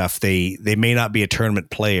up for stuff, they may not be a tournament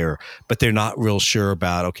player, but they're not real sure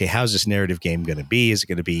about, okay, how's this narrative game going to be? Is it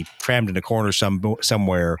going to be crammed in a corner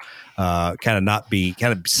somewhere, kind of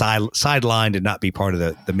sidelined and not be part of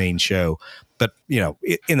the main show? But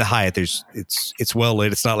in the Hyatt, it's well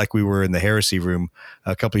lit. It's not like we were in the Heresy room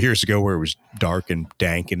a couple of years ago where it was dark and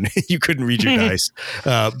dank and you couldn't read your dice.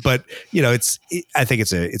 But I think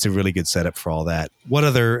it's a really good setup for all that.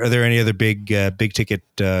 Are there any other big ticket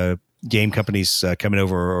game companies coming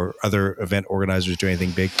over, or other event organizers doing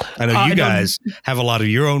anything big? I know you guys have a lot of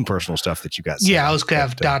your own personal stuff that you got. Yeah, I was going to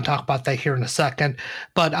have Don talk about that here in a second.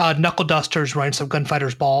 But Knuckle Dusters running some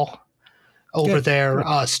Gunfighters Ball over there.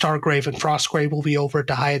 Stargrave and Frostgrave will be over at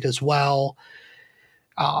the Hyatt as well.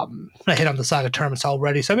 I hit on the side of tournaments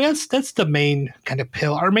already. So, I mean, that's the main kind of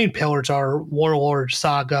Our main pillars are Warlord,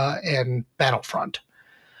 Saga, and Battlefront.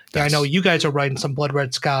 Yeah, I know you guys are writing some Blood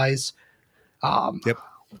Red Skies. Yep.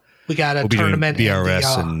 We got a tournament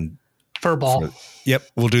BRS and Furball. Yep,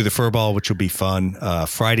 we'll do the Furball, which will be fun.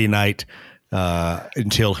 Friday night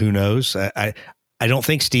until who knows. I don't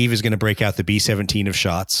think Steve is going to break out the B-17 of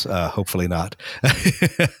shots. Hopefully not. I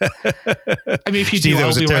mean, if you Steve, do, that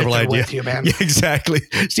was I'll a be terrible right there idea. with you, man. Yeah, exactly.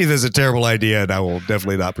 Steve, that's a terrible idea, and I will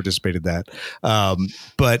definitely not participate in that.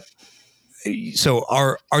 But so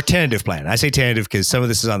our tentative plan, I say tentative because some of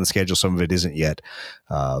this is on the schedule, some of it isn't yet.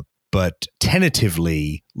 But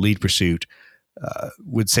tentatively, Lead Pursuit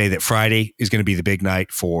would say that Friday is going to be the big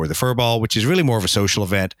night for the Furball, which is really more of a social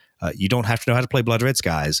event. You don't have to know how to play Blood Red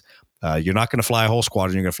Skies. You're not going to fly a whole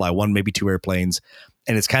squadron. You're going to fly one, maybe two airplanes.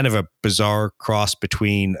 And it's kind of a bizarre cross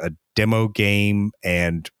between a demo game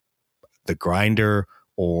and the Grinder,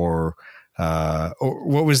 or Or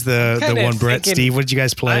what was the one, Brett, Steve? What did you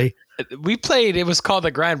guys play? We played, it was called The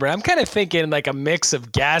Grind, but I'm kind of thinking like a mix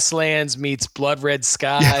of Gaslands meets Blood Red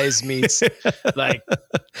Skies meets like,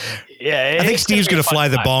 yeah. I think Steve's going to fly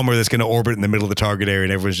the bomber that's going to orbit in the middle of the target area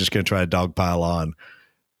and everyone's just going to try to dogpile on.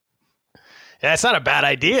 That's not a bad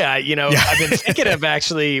idea. I've been thinking of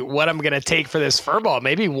actually what I'm going to take for this furball.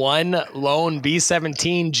 Maybe one lone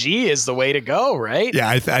B-17G is the way to go, right? Yeah,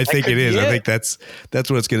 I think it is. I think that's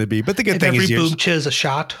what it's going to be. But the good thing is every boomcha is a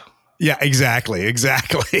shot. Yeah, exactly.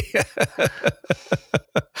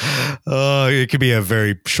 It could be a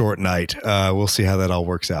very short night. We'll see how that all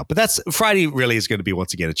works out. But Friday really is going to be,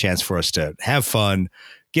 once again, a chance for us to have fun,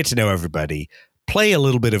 get to know everybody, play a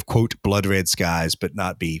little bit of, quote, Blood Red Skies, but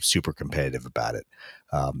not be super competitive about it.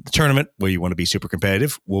 The tournament, where you want to be super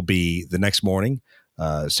competitive, will be the next morning,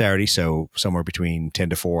 Saturday. So somewhere between 10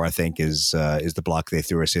 to 4, I think, is the block they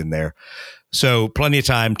threw us in there. So plenty of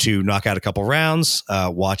time to knock out a couple rounds,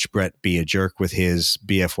 watch Brett be a jerk with his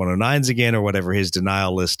BF 109s again, or whatever his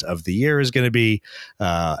denial list of the year is going to be,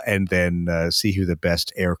 and then see who the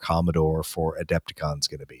best Air Commodore for Adepticon is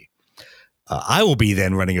going to be. I will be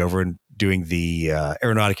then running over and doing the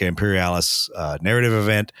Aeronautica Imperialis narrative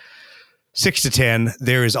event, 6 to 10.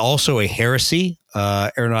 There is also a Heresy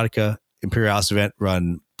Aeronautica Imperialis event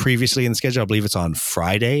run previously in the schedule. I believe it's on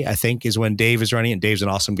Friday, I think, is when Dave is running it. Dave's an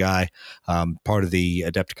awesome guy, part of the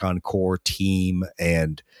Adepticon core team,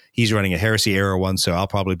 and he's running a Heresy era one, so I'll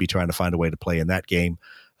probably be trying to find a way to play in that game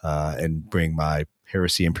and bring my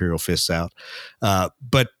Heresy Imperial Fists out.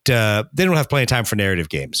 But then we'll have plenty of time for narrative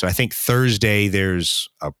games. So I think Thursday there's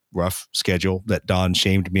a rough schedule that Don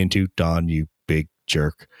shamed me into. Don, you big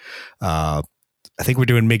jerk. I think we're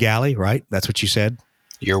doing Mig Alley, right? That's what you said?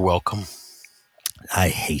 You're welcome. I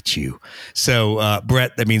hate you. So,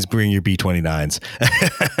 Brett, that means bring your B-29s.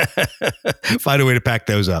 Find a way to pack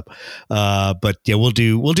those up. But yeah, we'll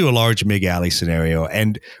do a large Mig Alley scenario.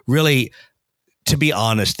 And really, to be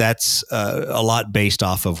honest, that's a lot based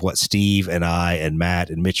off of what Steve and I and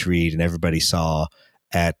Matt and Mitch Reed and everybody saw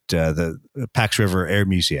at the Pax River Air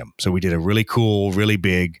Museum. So we did a really cool, really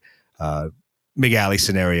big Mig Alley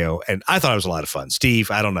scenario, and I thought it was a lot of fun. Steve,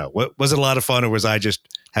 I don't know. Was it a lot of fun, or was I just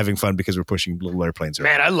having fun because we're pushing little airplanes around?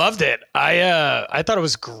 Man, I loved it. I thought it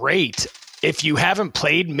was great. If you haven't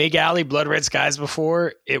played Mig Alley Blood Red Skies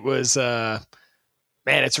before, it was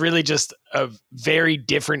it's really just a very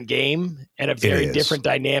different game and a very different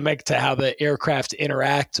dynamic to how the aircraft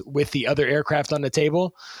interact with the other aircraft on the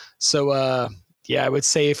table. So I would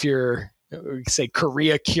say if you're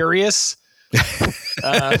Korea curious,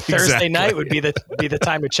 Thursday night would be the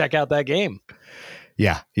time to check out that game.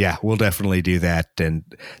 Yeah, we'll definitely do that, and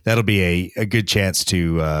that'll be a good chance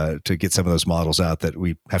to get some of those models out that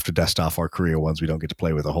we have to dust off our Korea ones we don't get to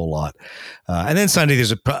play with a whole lot. And then Sunday,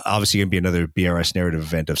 there's obviously going to be another BRS narrative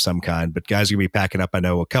event of some kind, but guys are going to be packing up. I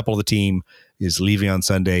know a couple of the team is leaving on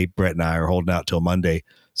Sunday. Brett and I are holding out till Monday,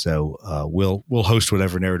 so we'll host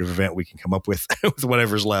whatever narrative event we can come up with with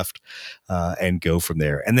whatever's left, and go from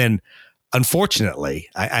there. And then, unfortunately,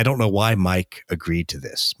 I don't know why Mike agreed to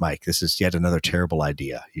this. Mike, this is yet another terrible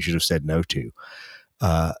idea you should have said no to.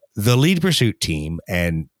 The Lead Pursuit team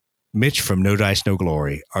and Mitch from No Dice, No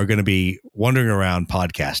Glory are going to be wandering around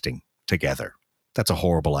podcasting together. That's a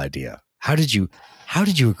horrible idea. How did you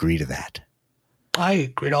agree to that? I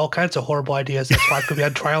agreed to all kinds of horrible ideas. That's why I could be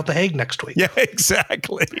on trial at The Hague next week. Yeah,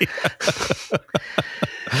 exactly.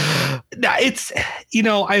 It's,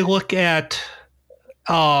 I look at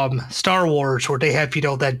Star Wars, where they have,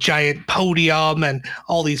 that giant podium and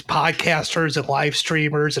all these podcasters and live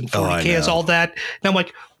streamers and 40Ks, all that. And I'm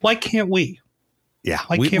like, why can't we? Yeah,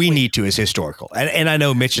 we need to as historical. And I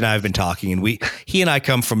know Mitch and I have been talking, and he and I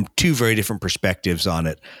come from two very different perspectives on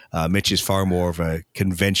it. Mitch is far more of a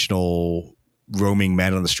conventional roaming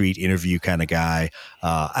man on the street interview kind of guy.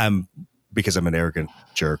 Because I'm an arrogant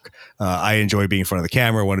jerk, I enjoy being in front of the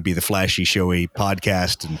camera. I want to be the flashy, showy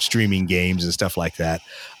podcast and streaming games and stuff like that.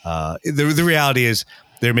 The reality is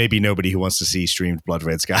there may be nobody who wants to see streamed Blood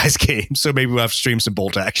Red Skies games, so maybe we'll have to stream some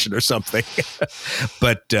Bolt Action or something.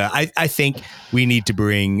 But I think we need to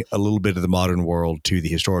bring a little bit of the modern world to the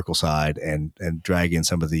historical side and drag in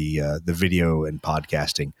some of the video and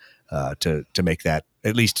podcasting to make that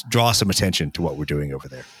at least draw some attention to what we're doing over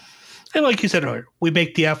there. And like you said earlier, we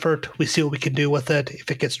make the effort. We see what we can do with it.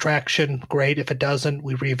 If it gets traction, great. If it doesn't,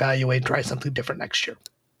 we reevaluate and try something different next year.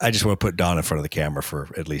 I just want to put Don in front of the camera for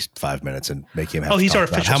at least 5 minutes and make him have he's our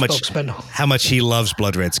official spokesman. How much he loves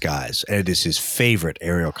Blood Red Skies. And it is his favorite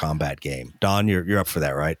aerial combat game. Don, you're up for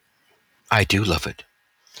that, right? I do love it.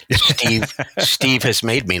 Steve has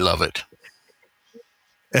made me love it.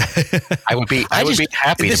 I would be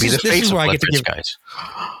happy to be the face of Blood Red Skies.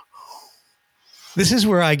 This is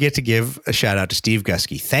where I get to give a shout out to Steve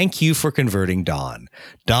Gusky. Thank you for converting Don.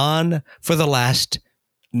 Don, for the last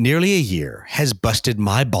nearly a year, has busted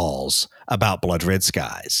my balls about Blood Red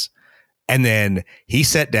Skies. And then he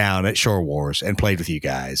sat down at Shore Wars and played with you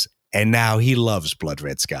guys. And now he loves Blood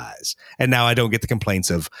Red Skies. And now I don't get the complaints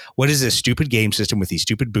of, what is this stupid game system with these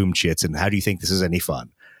stupid boom chits? And how do you think this is any fun?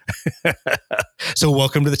 So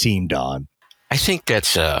welcome to the team, Don. I think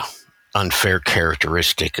that's a unfair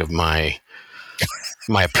characteristic of my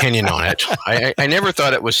opinion on it. I never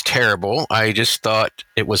thought it was terrible. I just thought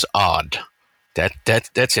it was odd.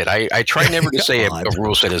 That's it. I try never to say a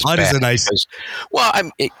rule set is odd bad. Is a nice.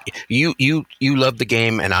 You love the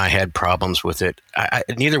game, and I had problems with it.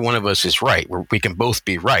 Neither one of us is right. We can both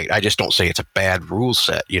be right. I just don't say it's a bad rule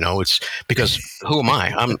set. It's because who am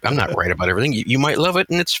I? I'm not right about everything. You might love it,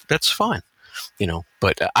 and that's fine.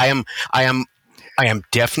 But I am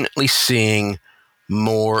definitely seeing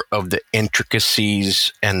more of the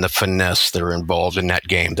intricacies and the finesse that are involved in that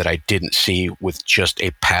game that I didn't see with just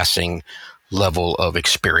a passing level of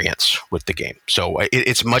experience with the game. So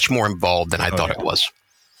it's much more involved than I thought it was.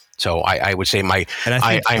 So I would say I'm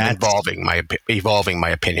evolving my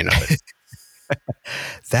opinion of it.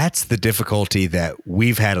 That's the difficulty that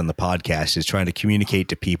we've had on the podcast, is trying to communicate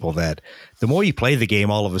to people that the more you play the game,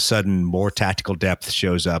 all of a sudden more tactical depth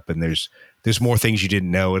shows up, and there's more things you didn't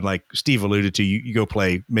know. And like Steve alluded to, you go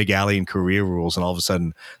play McGalley Career rules, and all of a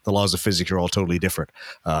sudden the laws of physics are all totally different.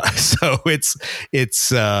 So it's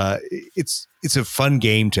a fun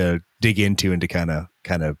game to dig into and to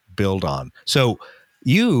kind of build on. So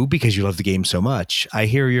you, because you love the game so much, I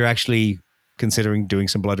hear you're actually considering doing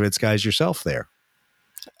some Blood Red Skies yourself there.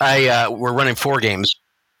 We're running 4 games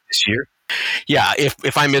this year. Yeah,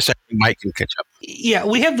 if I miss anything, Mike can catch up. Yeah,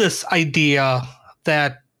 we have this idea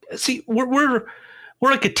that, see, we're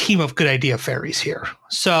like a team of good idea fairies here.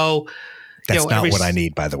 So that's not what I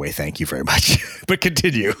need, by the way. Thank you very much. But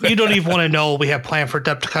continue. You don't even want to know what we have planned for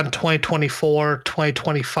Adepticon 2024,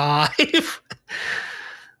 2025,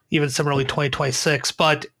 even some early 2026.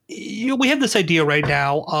 But we have this idea right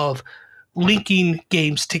now of linking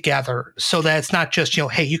games together so that it's not just,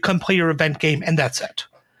 hey, you come play your event game and that's it.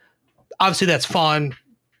 Obviously, that's fun.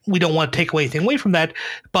 We don't want to take anything away from that.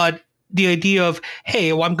 But the idea of,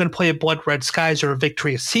 hey, well, I'm going to play a Blood Red Skies or a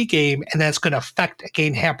Victory at Sea game, and that's going to affect a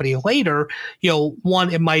game happening later. One,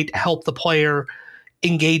 it might help the player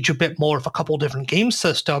engage a bit more with a couple of different game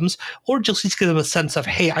systems, or just give them a sense of,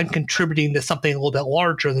 hey, I'm contributing to something a little bit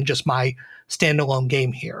larger than just my standalone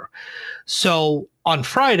game here. So on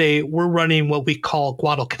Friday, we're running what we call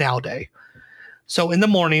Guadalcanal Day. So in the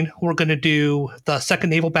morning, we're going to do the Second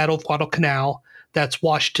Naval Battle of Guadalcanal. That's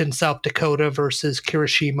Washington, South Dakota versus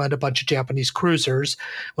Kirishima and a bunch of Japanese cruisers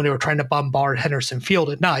when they were trying to bombard Henderson Field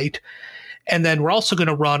at night. And then we're also going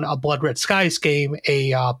to run a Blood Red Skies game,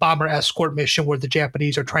 a bomber escort mission where the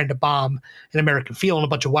Japanese are trying to bomb an American field and a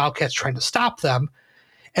bunch of Wildcats trying to stop them.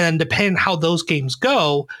 And then depending on how those games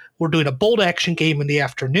go, we're doing a bold action game in the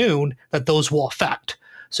afternoon that those will affect.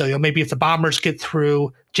 So, maybe if the bombers get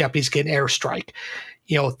through, Japanese get an airstrike.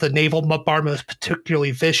 If the naval bombardment is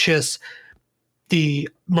particularly vicious, the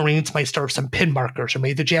Marines might start some pin markers, or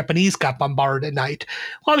maybe the Japanese got bombarded at night.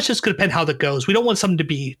 Well, it's just going to depend how that goes. We don't want something to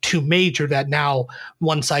be too major that now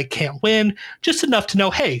one side can't win, just enough to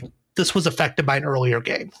know, hey, this was affected by an earlier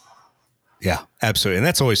game. Yeah, absolutely. And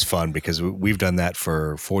that's always fun because we've done that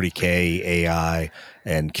for 40K, AI,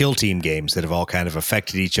 and Kill Team games that have all kind of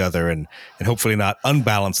affected each other and hopefully not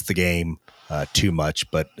unbalanced the game too much,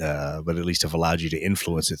 but at least have allowed you to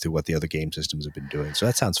influence it through what the other game systems have been doing. So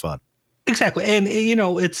that sounds fun. Exactly. And,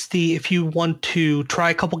 it's if you want to try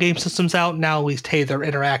a couple game systems out, now at least, hey, they're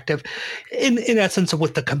interactive in essence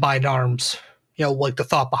with the combined arms, like the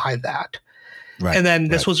thought behind that. Right. And then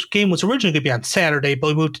this game was originally going to be on Saturday, but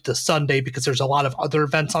we moved it to Sunday because there's a lot of other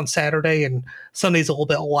events on Saturday, and Sunday's a little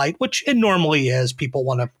bit light, which it normally is. People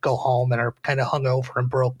want to go home and are kind of hungover and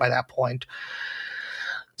broke by that point.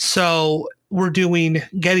 So we're doing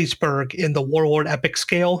Gettysburg in the Warlord Epic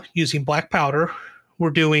scale using Black Powder. We're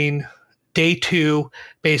doing Day 2,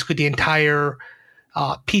 basically the entire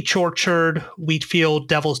Peach Orchard, Wheatfield,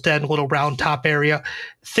 Devil's Den, Little Round Top area.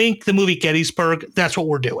 Think the movie Gettysburg. That's what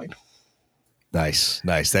we're doing. Nice.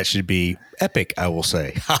 That should be epic, I will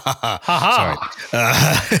say. Sorry.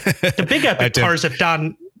 The big epic part is if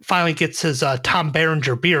Don finally gets his Tom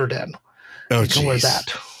Berenger beard in. Oh, geez. Wear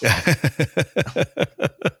that.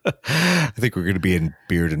 I think we're going to be in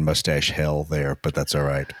beard and mustache hell there, but that's all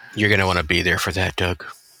right. You're going to want to be there for that, Doug.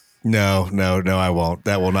 No, I won't.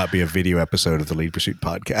 That will not be a video episode of the Lead Pursuit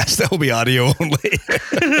podcast. That will be audio only.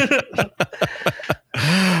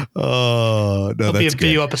 Oh, no, It'll be a good.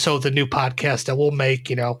 video episode of the new podcast that we'll make,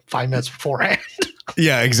 5 minutes beforehand.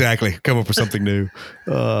 Yeah, exactly. Come up with something new.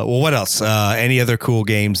 Well, what else? Any other cool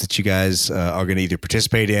games that you guys are going to either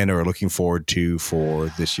participate in or are looking forward to for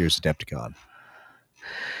this year's Adepticon?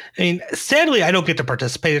 I mean, sadly, I don't get to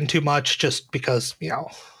participate in too much just because,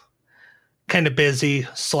 kind of busy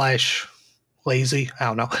 / lazy. I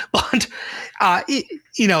don't know. But,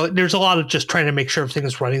 there's a lot of just trying to make sure everything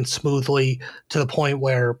is running smoothly to the point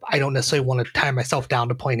where I don't necessarily want to tie myself down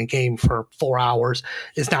to playing a game for 4 hours.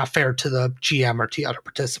 It's not fair to the GM or to other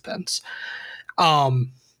participants.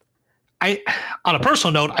 On a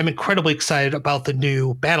personal note, I'm incredibly excited about the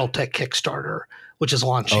new BattleTech Kickstarter, which is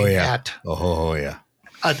launching at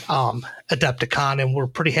Adepticon, and we're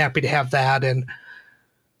pretty happy to have that. And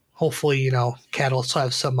hopefully, Cat will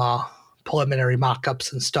have some preliminary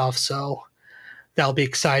mock-ups and stuff, so that'll be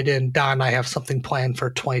exciting. Don and I have something planned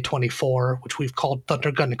for 2024, which we've called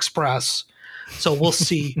Thunder Gun Express. So we'll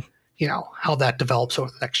see, how that develops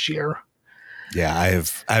over the next year. Yeah,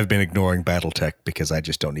 I've been ignoring BattleTech because I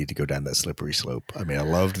just don't need to go down that slippery slope. I mean, I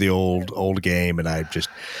loved the old game, and I just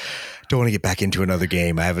don't want to get back into another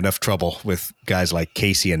game. I have enough trouble with guys like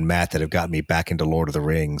Casey and Matt that have gotten me back into Lord of the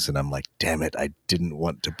Rings, and I'm like, damn it, I didn't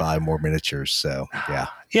want to buy more miniatures. So yeah.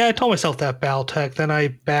 Yeah, I told myself that BattleTech. Then I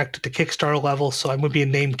backed at the Kickstarter level, so I'm going to be a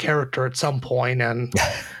named character at some point, and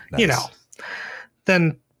Nice.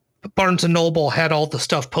 then Barnes and Noble had all the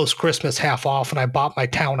stuff post Christmas half off, and I bought my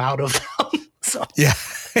town out of them. So Yeah.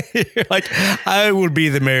 You're like, I will be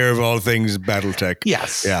the mayor of all things BattleTech.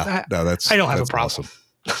 yes, Yeah. No, I don't have a problem. Awesome.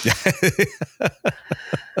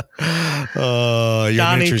 Your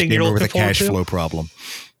John, miniatures anything you're gamer with a looking forward cash to? flow problem.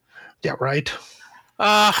 Yeah, right.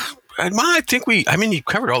 I think you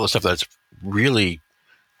covered all the stuff that's really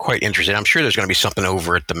quite interesting. I'm sure there's going to be something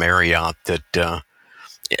over at the Marriott that, the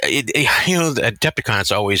Adepticon,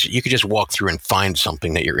 it's always, you could just walk through and find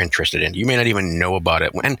something that you're interested in. You may not even know about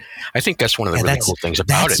it. And I think that's one of the really cool things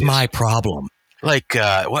about it. That's my problem. Like,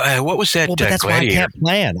 what was that? Well, but that's Gladiator? why I can't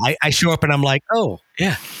plan. I show up and I'm like, oh.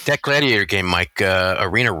 Yeah, that Gladiator game, Mike,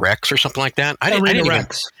 Arena Rex or something like that. I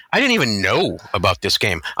didn't even know about this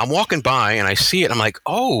game. I'm walking by and I see it. I'm like,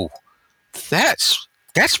 oh, that's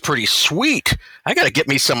pretty sweet. I got to get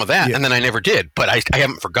me some of that. Yeah. And then I never did, but I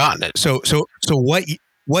haven't forgotten it. So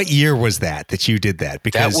what year was that you did that?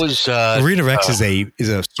 Because that was Arena Rex is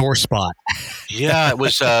a sore spot. Yeah, it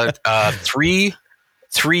was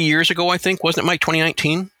 3 years ago, I think, wasn't it, Mike?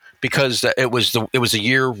 2019, because it was a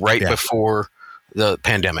year right before the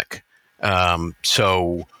pandemic. And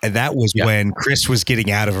that was when Chris was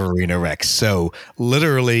getting out of Arena Rex. So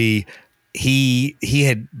literally, he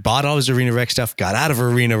had bought all his Arena Rex stuff, got out of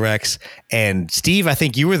Arena Rex, and Steve, I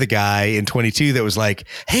think you were the guy in 22 that was like,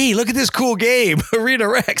 "Hey, look at this cool game, Arena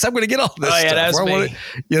Rex! I'm going to get all this." Oh yeah, stuff. that's me.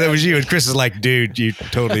 Yeah, that was you. And Chris is like, "Dude, you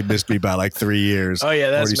totally missed me by like 3 years." Oh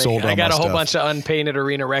yeah, that's me. Sold I got a whole stuff. bunch of unpainted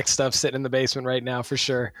Arena Rex stuff sitting in the basement right now for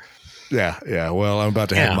sure. Yeah. Well, I'm about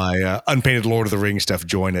to have my unpainted Lord of the Rings stuff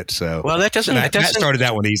join it. So that started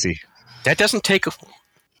that one easy. That doesn't take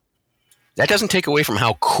away from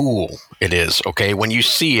how cool it is. Okay, when you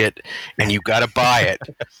see it and you got to buy it.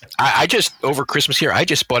 I just over Christmas here, I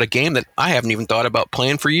just bought a game that I haven't even thought about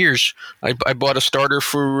playing for years. I bought a starter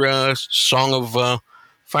for Song of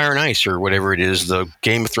Fire and Ice or whatever it is, the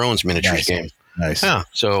Game of Thrones miniatures game. Nice. Yeah.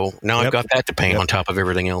 So now I've got that to paint on top of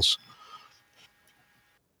everything else.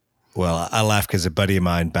 Well, I laugh because a buddy of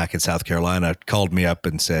mine back in South Carolina called me up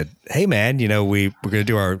and said, "Hey, man, we're going to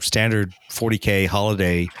do our standard 40K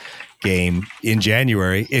holiday game in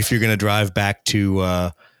January. If you're going to drive back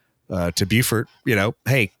to Beaufort,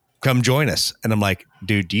 hey, come join us." And I'm like,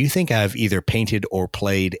 dude, do you think I've either painted or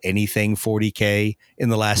played anything 40K in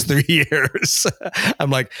the last 3 years? I'm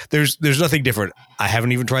like, there's nothing different. I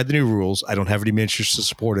haven't even tried the new rules. I don't have any miniatures to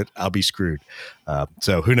support it. I'll be screwed.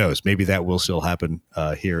 So who knows? Maybe that will still happen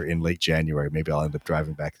here in late January. Maybe I'll end up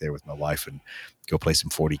driving back there with my wife and go play some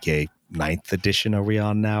 40K 9th edition. Are we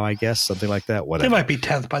on now? I guess something like that. Whatever. They might be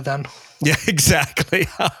 10th by then. Yeah, exactly.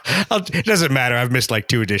 It doesn't matter. I've missed like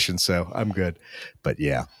 2 editions, so I'm good. But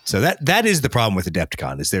yeah, so that is the problem with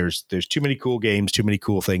Adepticon is there's too many cool games, too many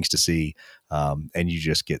cool things to see, and you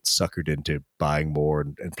just get suckered into buying more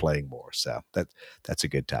and playing more. So that's a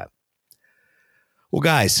good time. Well,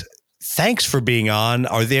 guys, thanks for being on.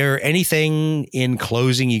 Are there anything in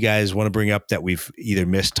closing you guys want to bring up that we've either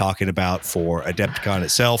missed talking about for Adepticon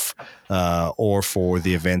itself or for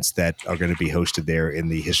the events that are going to be hosted there in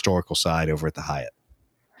the historical side over at the Hyatt?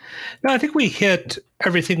 No, I think we hit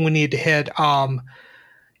everything we need to hit.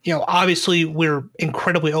 Obviously we're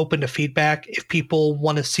incredibly open to feedback. If people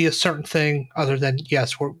want to see a certain thing other than,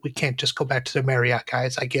 yes, we can't just go back to the Marriott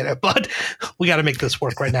guys. I get it, but we got to make this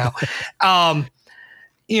work right now.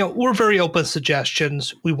 We're very open to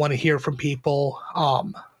suggestions. We want to hear from people.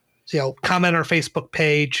 Comment on our Facebook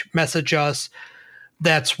page, message us.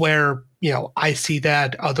 That's where, I see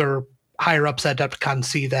that, other higher ups at Adepticon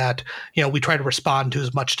see that. We try to respond to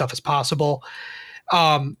as much stuff as possible.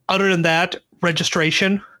 Other than that,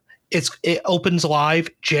 registration, it opens live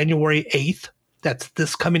January 8th. That's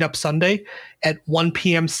this coming up Sunday at 1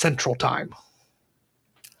 p.m. Central Time.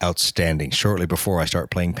 Outstanding. Shortly before I start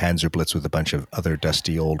playing Panzer Blitz with a bunch of other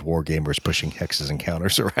dusty old war gamers pushing hexes and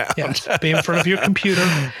counters around. Yes, be in front of your computer.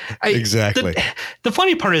 Exactly. The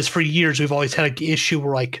funny part is, for years, we've always had an issue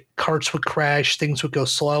where like carts would crash, things would go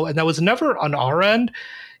slow, and that was never on our end.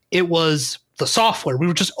 It was the software. We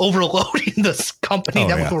were just overloading this company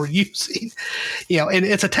we were using. And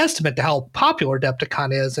it's a testament to how popular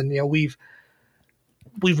Adepticon is. And we've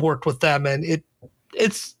worked with them, and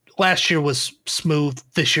it's last year was smooth.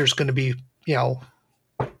 This year's going to be,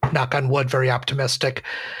 knock on wood, very optimistic.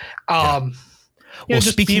 Well,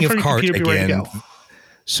 speaking of cart again,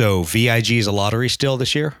 so VIG is a lottery still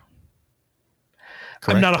this year?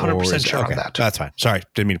 Correct? I'm not 100% sure on that. That's fine. Sorry,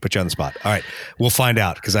 didn't mean to put you on the spot. All right, we'll find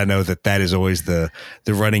out, because I know that is always the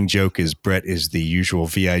running joke is Brett is the usual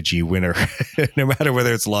VIG winner, no matter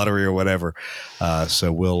whether it's lottery or whatever.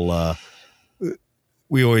 So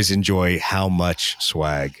we always enjoy how much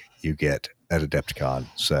swag you get at Adepticon.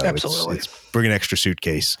 So absolutely, it's bring an extra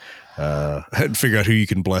suitcase and figure out who you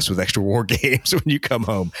can bless with extra war games when you come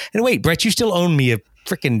home. And wait, Brett, you still own me a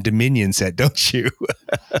freaking Dominion set, don't you?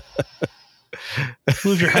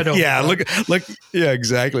 Move your head over. Yeah, look. Yeah,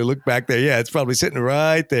 exactly. Look back there. Yeah, it's probably sitting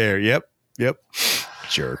right there. Yep.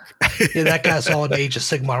 Jerk. Yeah, that guy saw an Age of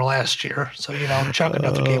Sigmar last year, so chuck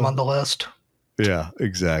another game on the list. Yeah,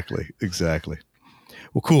 exactly.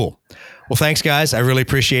 Well, cool. Well, thanks, guys. I really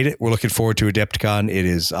appreciate it. We're looking forward to Adepticon. It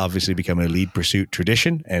is obviously becoming a Lead Pursuit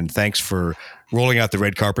tradition, and thanks for rolling out the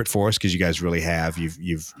red carpet for us, because you guys really have.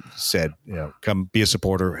 You've said, come be a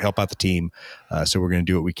supporter, help out the team. So we're going to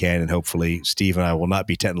do what we can, and hopefully Steve and I will not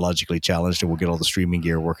be technologically challenged, and we'll get all the streaming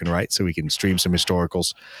gear working right so we can stream some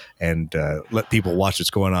historicals and let people watch what's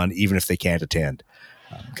going on, even if they can't attend.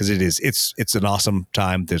 Because it's an awesome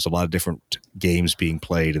time. There's a lot of different games being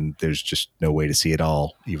played, and there's just no way to see it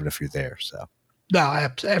all, even if you're there. So no,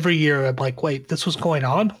 every year I'm like, wait, this was going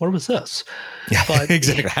on? Where was this? Yeah, but,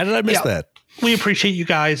 exactly. How did I miss that? We appreciate you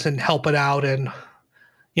guys and helping out, and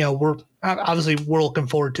we're looking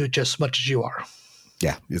forward to it just as much as you are.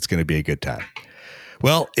 Yeah, it's going to be a good time.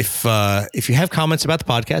 Well, if you have comments about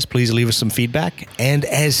the podcast, please leave us some feedback. And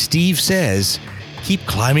as Steve says, keep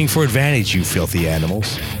climbing for advantage, you filthy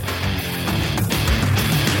animals.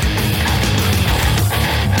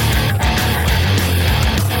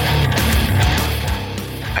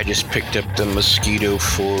 I just picked up the Mosquito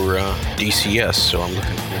for DCS, so I'm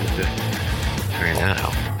looking forward to trying that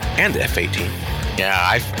out. And the F-18. Yeah,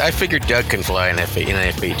 I figured Doug can fly an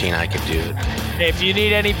F-18. I could do it. If you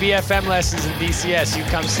need any BFM lessons in DCS, you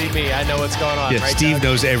come see me. I know what's going on. Yeah, right, Steve Doug?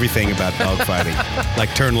 knows everything about dogfighting,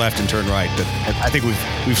 like turn left and turn right. But I think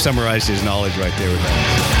we've summarized his knowledge right there with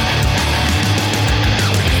that.